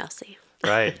 we shall see.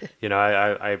 Right.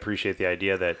 I appreciate the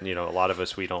idea that, a lot of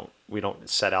us, we don't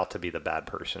set out to be the bad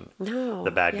person, No.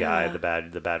 the bad guy, yeah.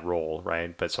 the bad role.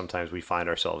 Right. But sometimes we find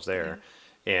ourselves there.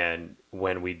 And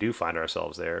when we do find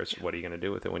ourselves there, it's what are you going to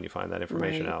do with it when you find that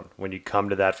information Right. out? When you come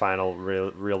to that final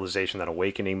realization, that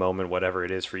awakening moment, whatever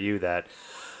it is for you, that,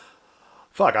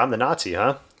 fuck, I'm the Nazi,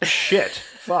 huh? Shit.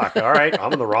 Fuck. All right.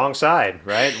 I'm on the wrong side,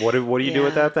 right? What do you do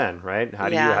with Yeah. that then, right? How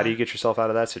Yeah. do you get yourself out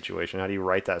of that situation? How do you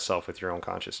right that self with your own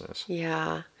consciousness?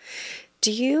 Yeah.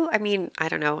 I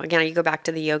don't know. Again, you go back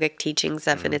to the yogic teachings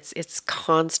of, and it's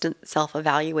constant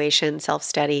self-evaluation,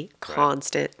 self-study,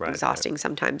 constant, Right. exhausting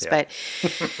sometimes, Yeah.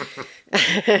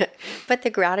 but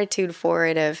the gratitude for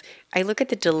it of, I look at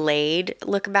the delayed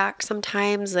look back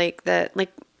sometimes, like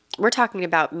we're talking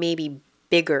about maybe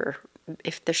bigger,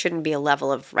 if there shouldn't be a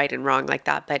level of right and wrong like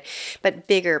that, but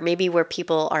bigger, maybe where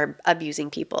people are abusing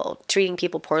people, treating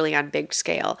people poorly on big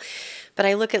scale. But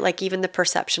I look at, like, even the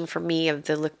perception for me of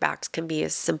the look backs can be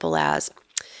as simple as,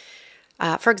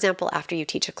 for example, after you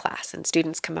teach a class and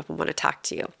students come up and want to talk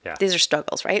to you. Yeah. These are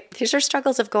struggles, right? These are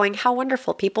struggles of going, how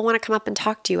wonderful. People want to come up and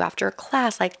talk to you after a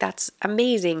class. Like, that's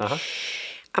amazing.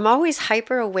 I'm always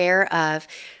hyper aware of,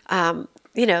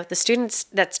 the students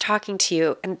that's talking to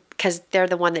you, and because they're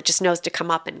the one that just knows to come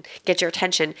up and get your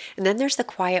attention. And then there's the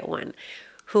quiet one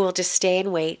who will just stay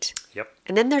and wait. Yep.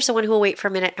 And then there's the one who will wait for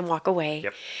a minute and walk away.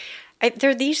 Yep.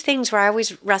 There are these things where I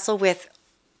always wrestle with,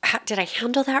 did I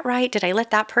handle that right? Did I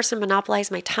let that person monopolize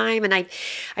my time? And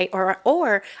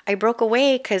or I broke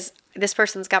away because this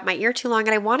person's got my ear too long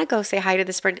and I want to go say hi to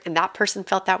this friend, and that person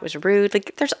felt that was rude.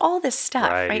 Like, there's all this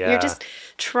stuff, right? Yeah. You're just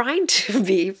trying to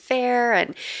be fair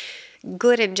and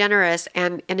good and generous,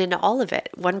 and in all of it,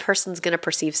 one person's going to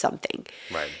perceive something.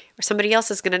 Right. Or somebody else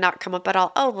is going to not come up at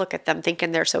all. Oh, look at them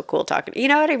thinking they're so cool talking. You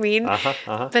know what I mean?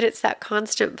 But it's that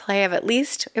constant play of, at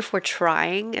least if we're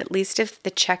trying, at least if the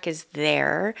check is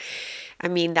there. I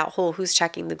mean, that whole who's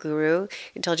checking the guru,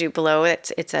 I told you below,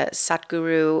 it's a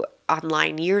Satguru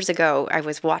online years ago. I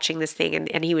was watching this thing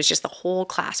and he was just, the whole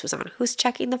class was on who's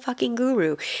checking the fucking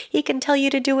guru. He can tell you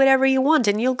to do whatever you want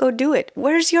and you'll go do it.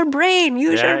 Where's your brain?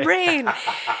 Use your brain.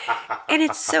 And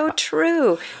it's so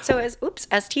true. So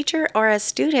as teacher or as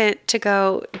student, to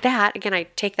go that, again, I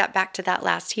take that back to that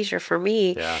last teacher for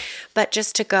me, Yeah. but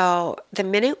just to go, the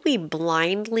minute we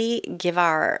blindly give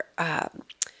our,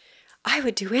 I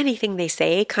would do anything they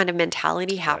say kind of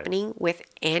mentality happening with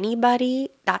anybody,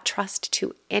 that trust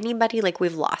to anybody, like,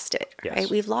 we've lost it, right? Yes.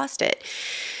 We've lost it.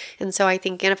 And so I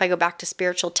think, again, if I go back to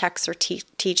spiritual texts or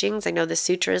teachings, I know the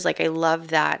sutras, like I love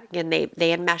that. Again, they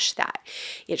enmesh that.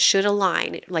 It should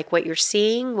align. Like what you're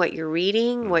seeing, what you're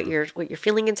reading, what you're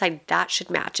feeling inside, that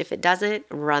should match. If it doesn't,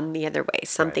 run the other way.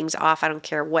 Something's off. I don't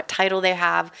care what title they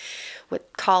have,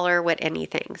 what collar, what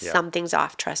anything. Yeah. Something's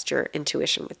off. Trust your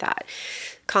intuition with that.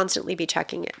 Constantly be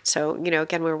checking it. So,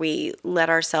 again, where we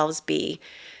let ourselves be,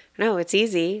 no, it's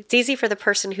easy. It's easy for the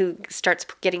person who starts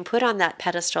getting put on that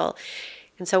pedestal.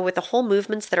 And so with the whole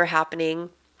movements that are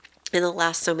happening in the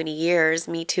last so many years,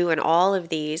 Me Too and all of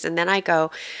these, and then I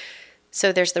go,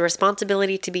 so there's the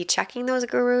responsibility to be checking those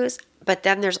gurus, but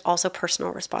then there's also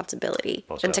personal responsibility.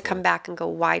 Most and to definitely. come back and go,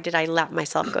 why did I let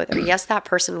myself go there? Yes, that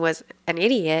person was an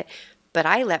idiot, but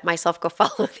I let myself go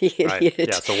follow the idiot. Right.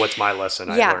 Yeah. So what's my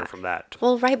lesson I learned from that?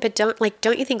 Well, right, but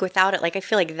don't you think without it, like I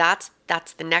feel like that's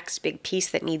the next big piece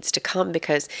that needs to come,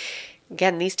 because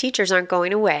again, these teachers aren't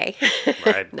going away.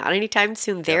 Right. Not anytime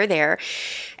soon. They're there,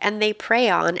 and they prey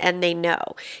on, and they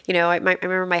know. I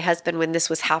remember my husband when this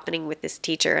was happening with this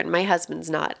teacher, and my husband's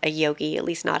not a yogi, at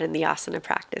least not in the asana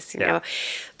practice, you know.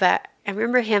 But I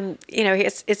remember him,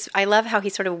 I love how he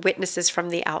sort of witnesses from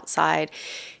the outside,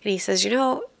 and he says,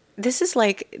 this is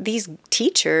like these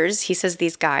teachers, he says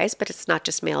these guys, but it's not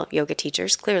just male yoga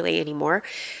teachers clearly anymore.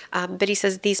 But he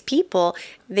says these people,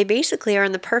 they basically are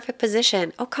in the perfect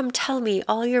position. Oh, come tell me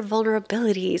all your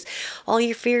vulnerabilities, all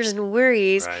your fears and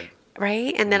worries.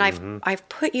 Right. And then I've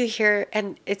put you here,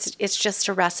 and it's just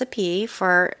a recipe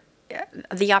for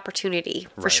the opportunity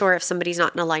for sure, if somebody's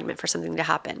not in alignment for something to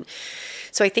happen.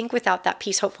 So I think without that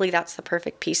piece, hopefully that's the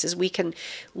perfect piece, is we can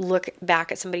look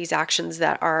back at somebody's actions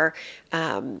that are,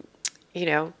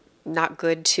 not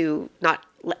good to, not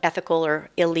ethical or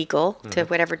illegal to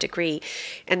whatever degree.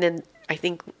 And then I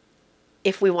think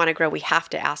if we want to grow, we have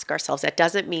to ask ourselves, that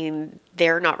doesn't mean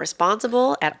they're not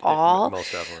responsible at all,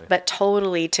 Most definitely. but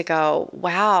totally to go,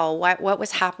 wow, what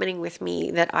was happening with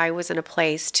me that I was in a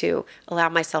place to allow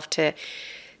myself to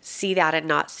see that and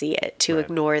not see it, to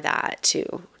ignore that,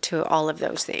 to all of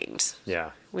those things.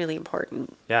 Yeah. Really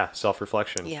important. Yeah,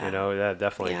 self-reflection. Yeah.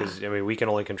 Definitely, because we can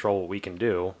only control what we can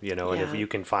do. And if you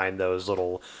can find those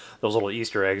little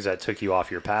Easter eggs that took you off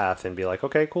your path, and be like,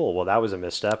 okay, cool, well, that was a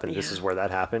misstep, and this is where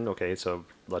that happened. Okay, so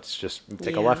let's just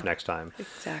take a left next time.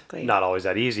 Exactly. Not always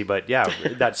that easy, but yeah,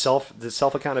 the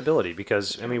self accountability,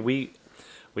 because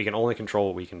we can only control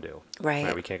what we can do.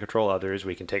 Right. We can't control others.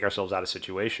 We can take ourselves out of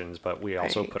situations, but we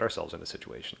also put ourselves into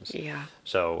situations. Yeah.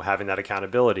 So having that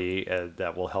accountability,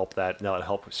 that will help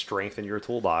strengthen your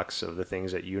toolbox of the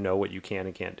things that what you can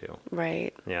and can't do.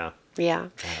 Right. Yeah. Yeah.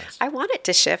 Yes. I want it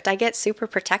to shift. I get super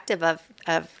protective of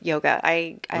yoga.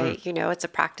 I it's a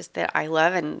practice that I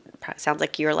love, and sounds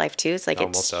like your life too. It's like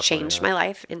it's changed my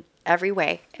life in every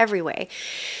way.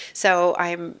 So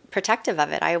I'm protective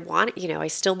of it. I want, I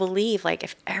still believe, like,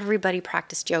 if everybody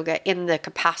practiced yoga in the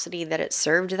capacity that it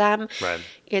served them,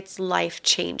 it's life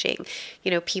changing.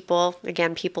 People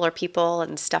are people,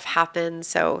 and stuff happens.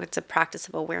 So it's a practice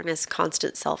of awareness,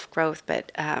 constant self-growth.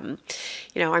 But, I'm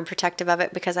protective of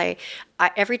it, because I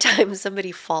every time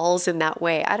somebody falls in that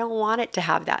way, I don't want it to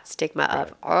have that stigma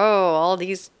of, all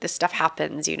this stuff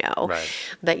happens,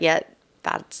 but yet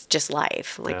that's just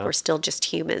life. Like, we're still just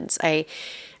humans. I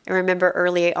remember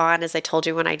early on, as I told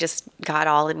you, when I just got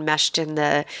all enmeshed in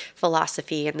the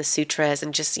philosophy and the sutras,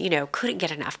 and just, couldn't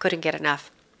get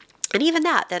enough. And even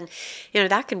that, then,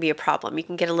 that can be a problem. You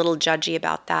can get a little judgy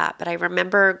about that. But I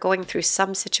remember going through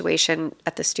some situation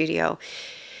at the studio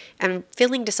and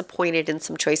feeling disappointed in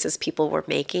some choices people were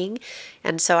making.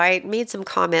 And so I made some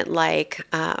comment like,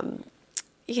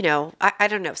 I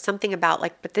don't know, something about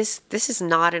like, but this is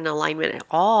not in alignment at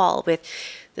all with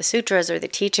the sutras or the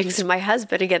teachings. And my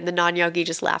husband, again, the non-yogi,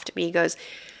 just laughed at me. He goes,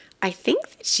 I think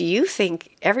that you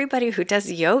think everybody who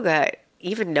does yoga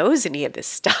even knows any of this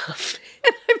stuff.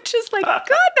 And I'm just like, God,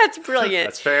 that's brilliant.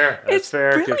 That's fair. It's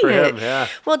fair. Brilliant. Good for him. Yeah.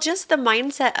 Well, just the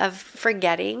mindset of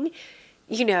forgetting,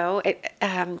 even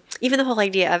the whole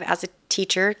idea of, as a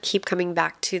teacher, keep coming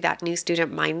back to that new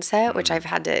student mindset, which I've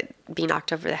had to be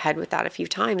knocked over the head with that a few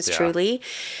times, truly.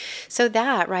 So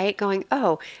that, right, going,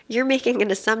 oh, you're making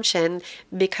an assumption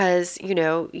because,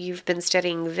 you've been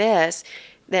studying this,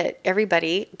 that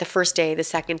everybody, the first day, the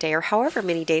second day, or however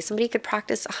many days, somebody could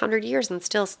practice 100 years and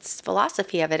still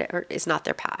philosophy of it is not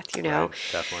their path, Right,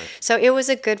 definitely. So it was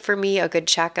a good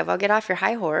check of, get off your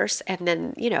high horse. And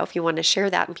then, if you want to share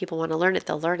that and people want to learn it,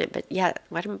 they'll learn it. But yeah,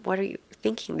 what are you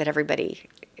thinking that everybody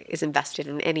is invested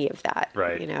in any of that?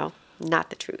 Right.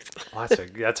 Not the truth. Well,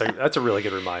 that's a really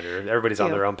good reminder. Everybody's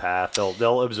on their own path.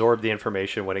 They'll absorb the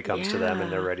information when it comes to them, and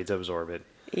they're ready to absorb it.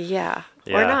 Yeah.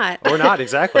 Yeah. Or not. Or not,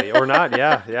 exactly. Or not.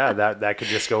 Yeah. Yeah. That could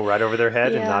just go right over their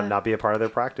head and Yeah. not be a part of their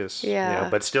practice. Yeah.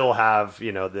 But still have,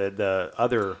 the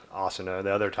other asana,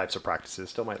 the other types of practices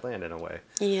still might land in a way.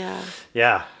 Yeah.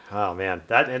 Yeah. Oh man.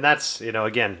 That's,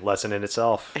 again, lesson in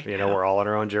itself. I know. We're all on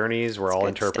our own journeys. We're all good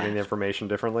interpreting the stuff. information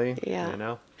differently.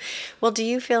 Yeah. Well, do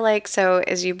you feel like, so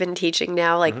as you've been teaching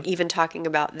now, like even talking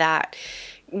about that,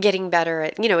 getting better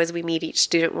at, as we meet each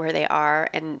student where they are,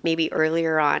 and maybe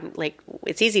earlier on, like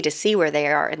it's easy to see where they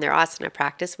are in their asana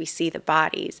practice. We see the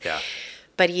bodies. Yeah.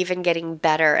 But even getting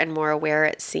better and more aware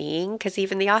at seeing, because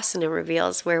even the asana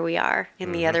reveals where we are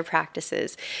in the other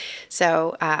practices.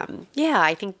 So,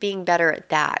 I think being better at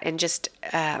that and just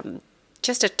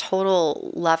a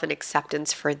total love and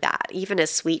acceptance for that, even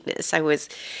as sweetness. I was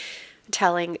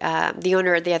telling the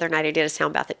owner the other night, I did a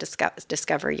sound bath at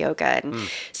Discover Yoga, and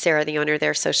Sarah, the owner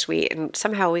there, so sweet. And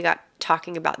somehow we got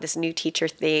talking about this new teacher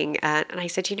thing. And I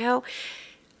said,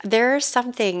 there's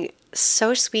something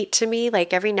so sweet to me.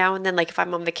 Like every now and then, like if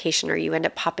I'm on vacation or you end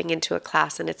up popping into a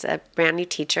class and it's a brand new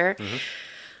teacher,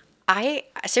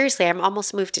 I'm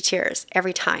almost moved to tears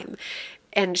every time.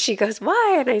 And she goes,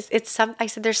 why? And I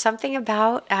said, there's something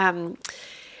about,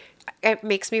 it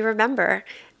makes me remember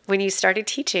when you started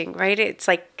teaching, right? It's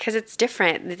like, because it's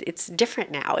different. It's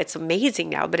different now. It's amazing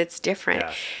now, but it's different.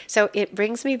 Yeah. So it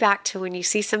brings me back to when you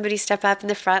see somebody step up in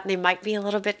the front and they might be a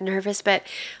little bit nervous, but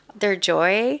their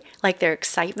joy, like their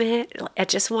excitement at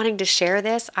just wanting to share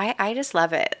this, I just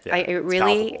love it. Yeah, It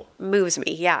really palpable. moves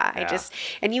me. Yeah. Yeah.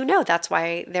 And that's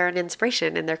why they're an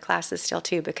inspiration in their classes still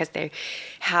too, because they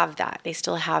have that. They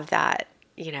still have that.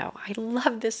 I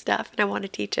love this stuff and I want to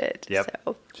teach it. Yep.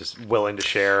 So. Just willing to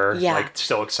share, Yeah. like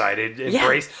so excited,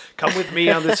 embrace, come with me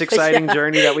on this exciting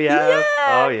journey that we have. Yeah,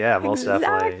 Oh yeah, most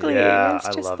definitely. exactly. Yeah, It's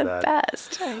I just love the that.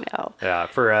 best. I know. Yeah,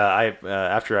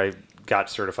 after I got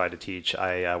certified to teach,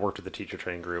 I worked with the teacher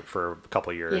training group for a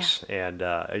couple of years, and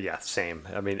same.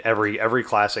 I mean, every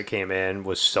class that came in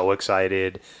was so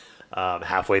excited.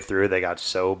 Halfway through, they got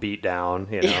so beat down,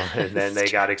 and then they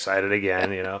got excited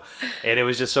again, and it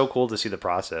was just so cool to see the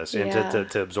process and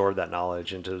to absorb that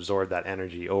knowledge and to absorb that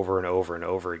energy over and over and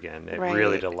over again. It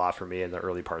really did a lot for me in the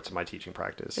early parts of my teaching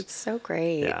practice. It's so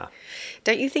great. Yeah.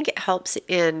 Don't you think it helps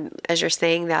as you're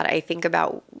saying that, I think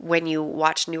about when you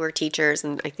watch newer teachers,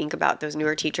 and I think about those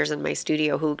newer teachers in my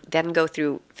studio who then go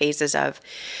through phases of,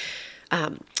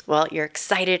 you're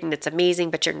excited and it's amazing,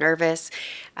 but you're nervous.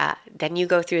 Then you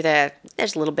go through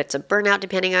there's little bits of burnout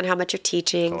depending on how much you're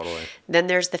teaching. Totally. Then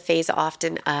there's the phase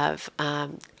often of,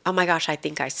 oh my gosh, I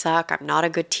think I suck. I'm not a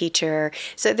good teacher.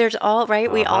 So there's all,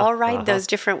 right? We all ride those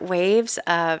different waves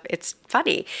of, it's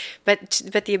funny, but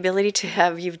the ability to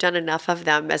have, you've done enough of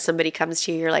them as somebody comes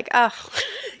to you, you're like, oh,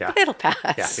 Yeah. it'll pass.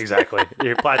 Yeah, exactly.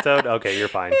 You're plateaued. Okay, you're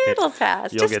fine. It'll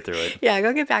pass. You'll get through it. Yeah,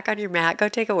 go get back on your mat. Go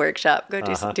take a workshop. Go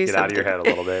do something. Get out of your head a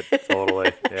little bit.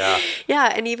 Totally. Yeah.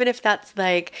 Yeah, and even if that's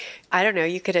like, I don't know,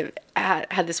 you could have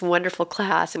had this wonderful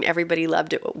class and everybody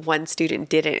loved it, but one student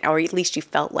didn't, or at least you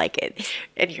felt like it,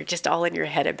 and you're just all in your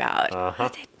head about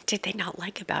what did they not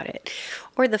like about it?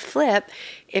 Or the flip,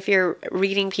 if you're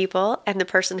reading people and the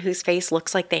person whose face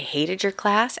looks like they hated your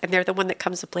class and they're the one that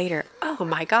comes up later, oh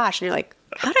my gosh, and you're like,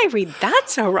 how did I read that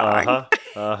so wrong?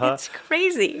 It's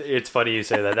crazy. It's funny you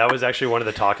say that. That was actually one of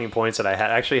the talking points that I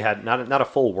had not a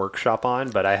full workshop on,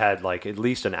 but I had like at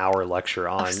least an hour lecture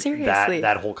on seriously?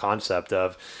 that whole concept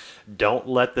of don't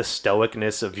let the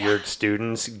stoicness of your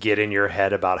students get in your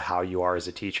head about how you are as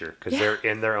a teacher, because they're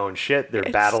in their own shit. They're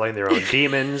battling their own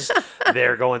demons.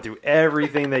 They're going through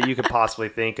everything that you could possibly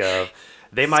think of.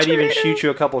 They might even shoot you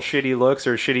a couple shitty looks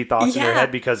or shitty thoughts in their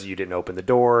head because you didn't open the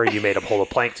door, you made them hold a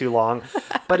plank too long,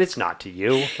 but it's not to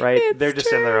you, right? They're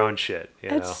just in their own shit.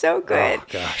 It's so good. Oh,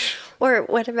 gosh. Or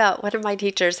what about one of my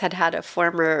teachers had a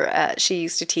former, she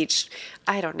used to teach,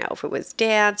 I don't know if it was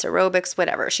dance, aerobics,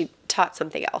 whatever. She taught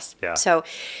something else. Yeah. So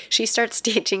she starts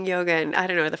teaching yoga, and I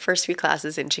don't know, the first few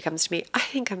classes, and she comes to me, I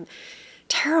think I'm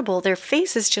terrible. Their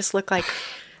faces just look like...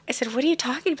 I said, what are you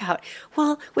talking about?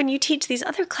 Well, when you teach these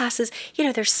other classes,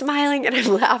 they're smiling, and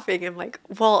I'm laughing. I'm like,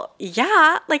 well,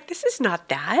 yeah, like this is not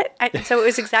that. So it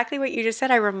was exactly what you just said.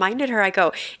 I reminded her, I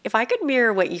go, if I could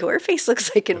mirror what your face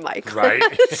looks like in my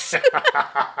class,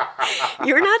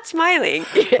 you're not smiling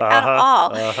at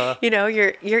all.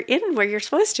 You're in where you're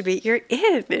supposed to be. You're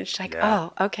in. And she's like,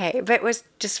 oh, okay. But it was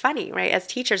just funny, right? As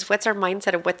teachers, what's our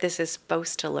mindset of what this is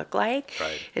supposed to look like?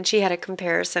 Right. And she had a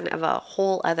comparison of a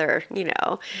whole other,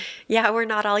 Yeah, we're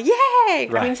not all, yay! I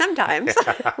mean, Right. sometimes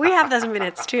we have those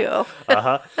minutes too.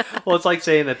 Uh-huh. Well, it's like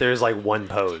saying that there's like one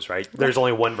pose, right? There's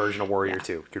only one version of Warrior Yeah.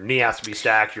 2. Your knee has to be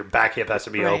stacked, your back hip has to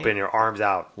be Right. open, your arms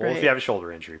out. Well, if Right. you have a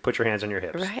shoulder injury, put your hands on your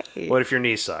hips. Right. What if your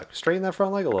knees suck? Straighten that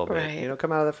front leg a little bit. Right. You know,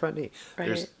 come out of that front knee.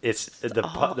 Right. It's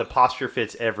all- the posture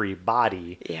fits every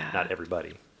body, Yeah. not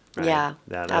everybody. Right? Yeah,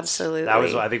 That was, absolutely.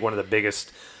 I think, one of the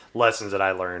biggest lessons that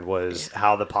I learned was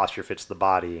how the posture fits the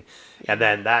body, and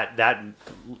then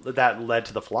that led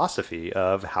to the philosophy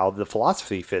of how the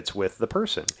philosophy fits with the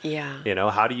person. Yeah. You know,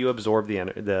 how do you absorb the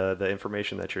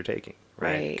information that you're taking,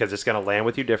 right? Right. Because it's going to land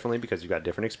with you differently because you've got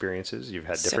different experiences, you've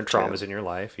had So different true. traumas in your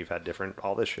life, you've had different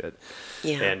all this shit,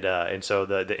 Yeah. and so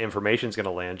the information is going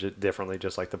to land differently,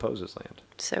 just like the poses land.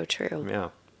 So true. Yeah.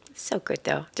 So good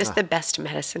though. Just the best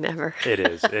medicine ever. It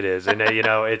is. And you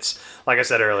know, it's like I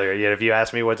said earlier, you know, if you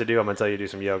ask me what to do, I'm going to tell you to do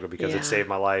some yoga because Yeah. it saved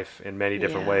my life in many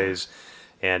different Yeah. ways.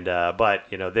 And, but,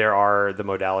 you know, there are the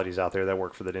modalities out there that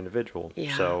work for that individual.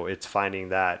 Yeah. So it's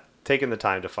taking the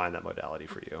time to find that modality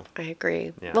for you. I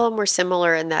agree. Yeah. Well, and we're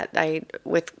similar in that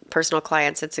with personal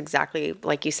clients, it's exactly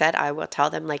like you said. I will tell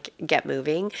them like, get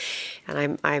moving,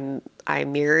 and I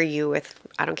mirror you with.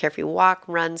 I don't care if you walk,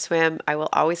 run, swim. I will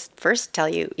always first tell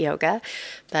you yoga,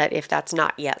 but if that's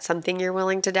not yet something you're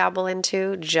willing to dabble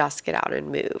into, just get out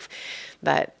and move.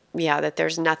 But yeah, that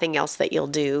there's nothing else that you'll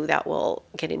do that will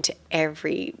get into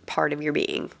every part of your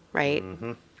being, right?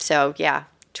 Mm-hmm. So yeah.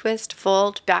 Twist,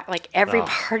 fold, back, like every Oh,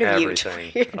 part of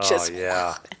everything. you. Just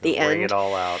yeah. at the Bring end. it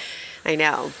all out. I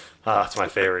know. Oh, it's my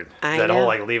favorite. I That know. whole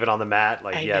like leave it on the mat.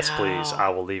 Like, I yes, please. know. I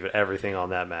will leave everything on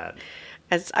that mat.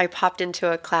 As I popped into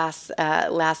a class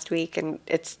last week, and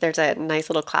there's a nice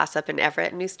little class up in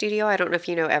Everett, new studio. I don't know if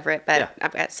you know Everett, but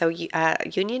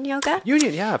Union Yoga.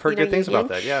 Union, yeah, I've heard You know good things Union?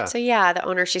 about that. Yeah. So yeah, the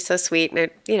owner, she's so sweet,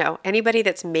 and anybody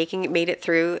that's made it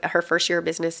through her first year of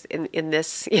business in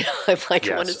this, I'm like,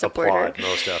 I want to Yes, support her. applaud,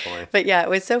 most definitely. But yeah, it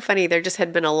was so funny. There just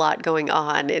had been a lot going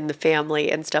on in the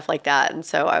family and stuff like that. And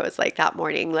so I was like that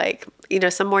morning, like,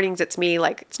 some mornings it's me,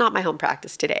 like, it's not my home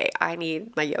practice today. I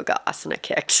need my yoga asana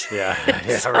kicked. Yeah,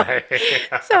 yeah, right.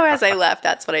 So as I left,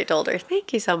 that's what I told her.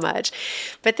 Thank you so much.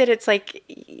 But then it's like,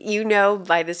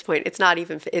 by this point, it's not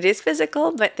even, it is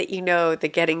physical, but that the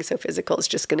getting so physical is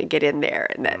just going to get in there.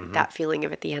 And that feeling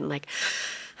of at the end, like,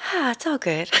 it's all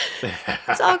good.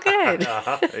 It's all good.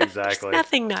 Exactly.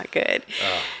 Nothing not good.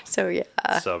 So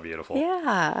yeah. So beautiful.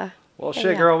 Yeah. Well,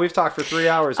 shit, Yeah. girl, we've talked for 3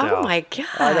 hours now. Oh my God.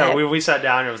 I know. We sat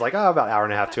down and it was like, about an hour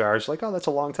and a half, 2 hours. Like, oh, that's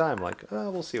a long time. Like,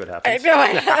 we'll see what I happens. know. I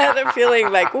had a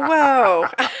feeling like, whoa.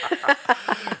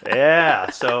 Yeah.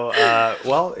 So,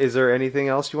 well, is there anything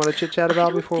else you want to chit chat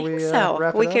about before we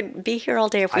wrap it We up? could be here all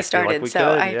day if I we feel like started. we So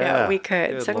could, I yeah. know we could.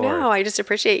 Good So Lord. no, I just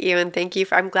appreciate you and thank you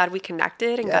I'm glad we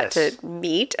connected and got Yes. to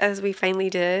meet as we finally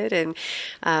did, and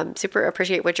super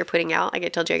appreciate what you're putting out. Like I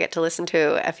told you, I get to listen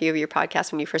to a few of your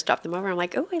podcasts when you first dropped them over. I'm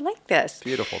like, oh, I like this.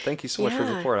 Beautiful. Thank you so much for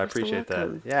the Yeah, support. I you're so appreciate that.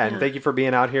 welcome. Yeah, and Yeah. thank you for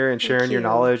being out here and sharing your you.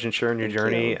 knowledge and sharing your Thank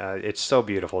journey. you. It's so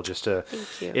beautiful just to.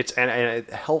 Thank you. It's and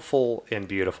helpful and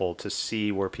beautiful to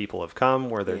see where people have come,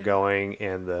 where they're Yeah. going,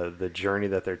 and the journey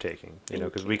that they're taking.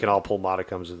 Because we can all pull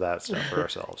modicums of that stuff for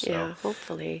ourselves. So Yeah,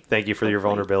 hopefully. thank you for your Hopefully.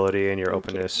 vulnerability and your Thank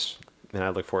you. openness, and I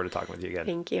look forward to talking with you again.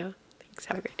 Thank you. Thanks.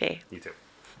 Have a great day. You too.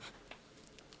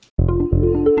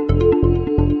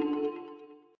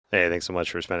 Hey, thanks so much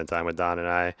for spending time with Don and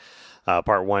I.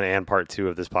 Part 1 and Part 2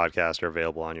 of this podcast are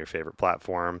available on your favorite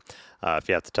platform. If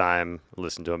you have the time,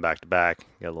 listen to them back to back.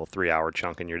 You got a little 3-hour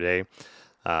chunk in your day.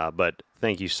 But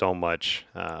thank you so much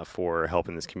for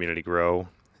helping this community grow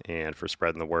and for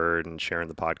spreading the word and sharing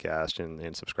the podcast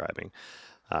and subscribing.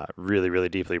 Really, really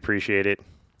deeply appreciate it.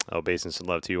 Obeisance and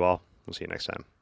love to you all. We'll see you next time.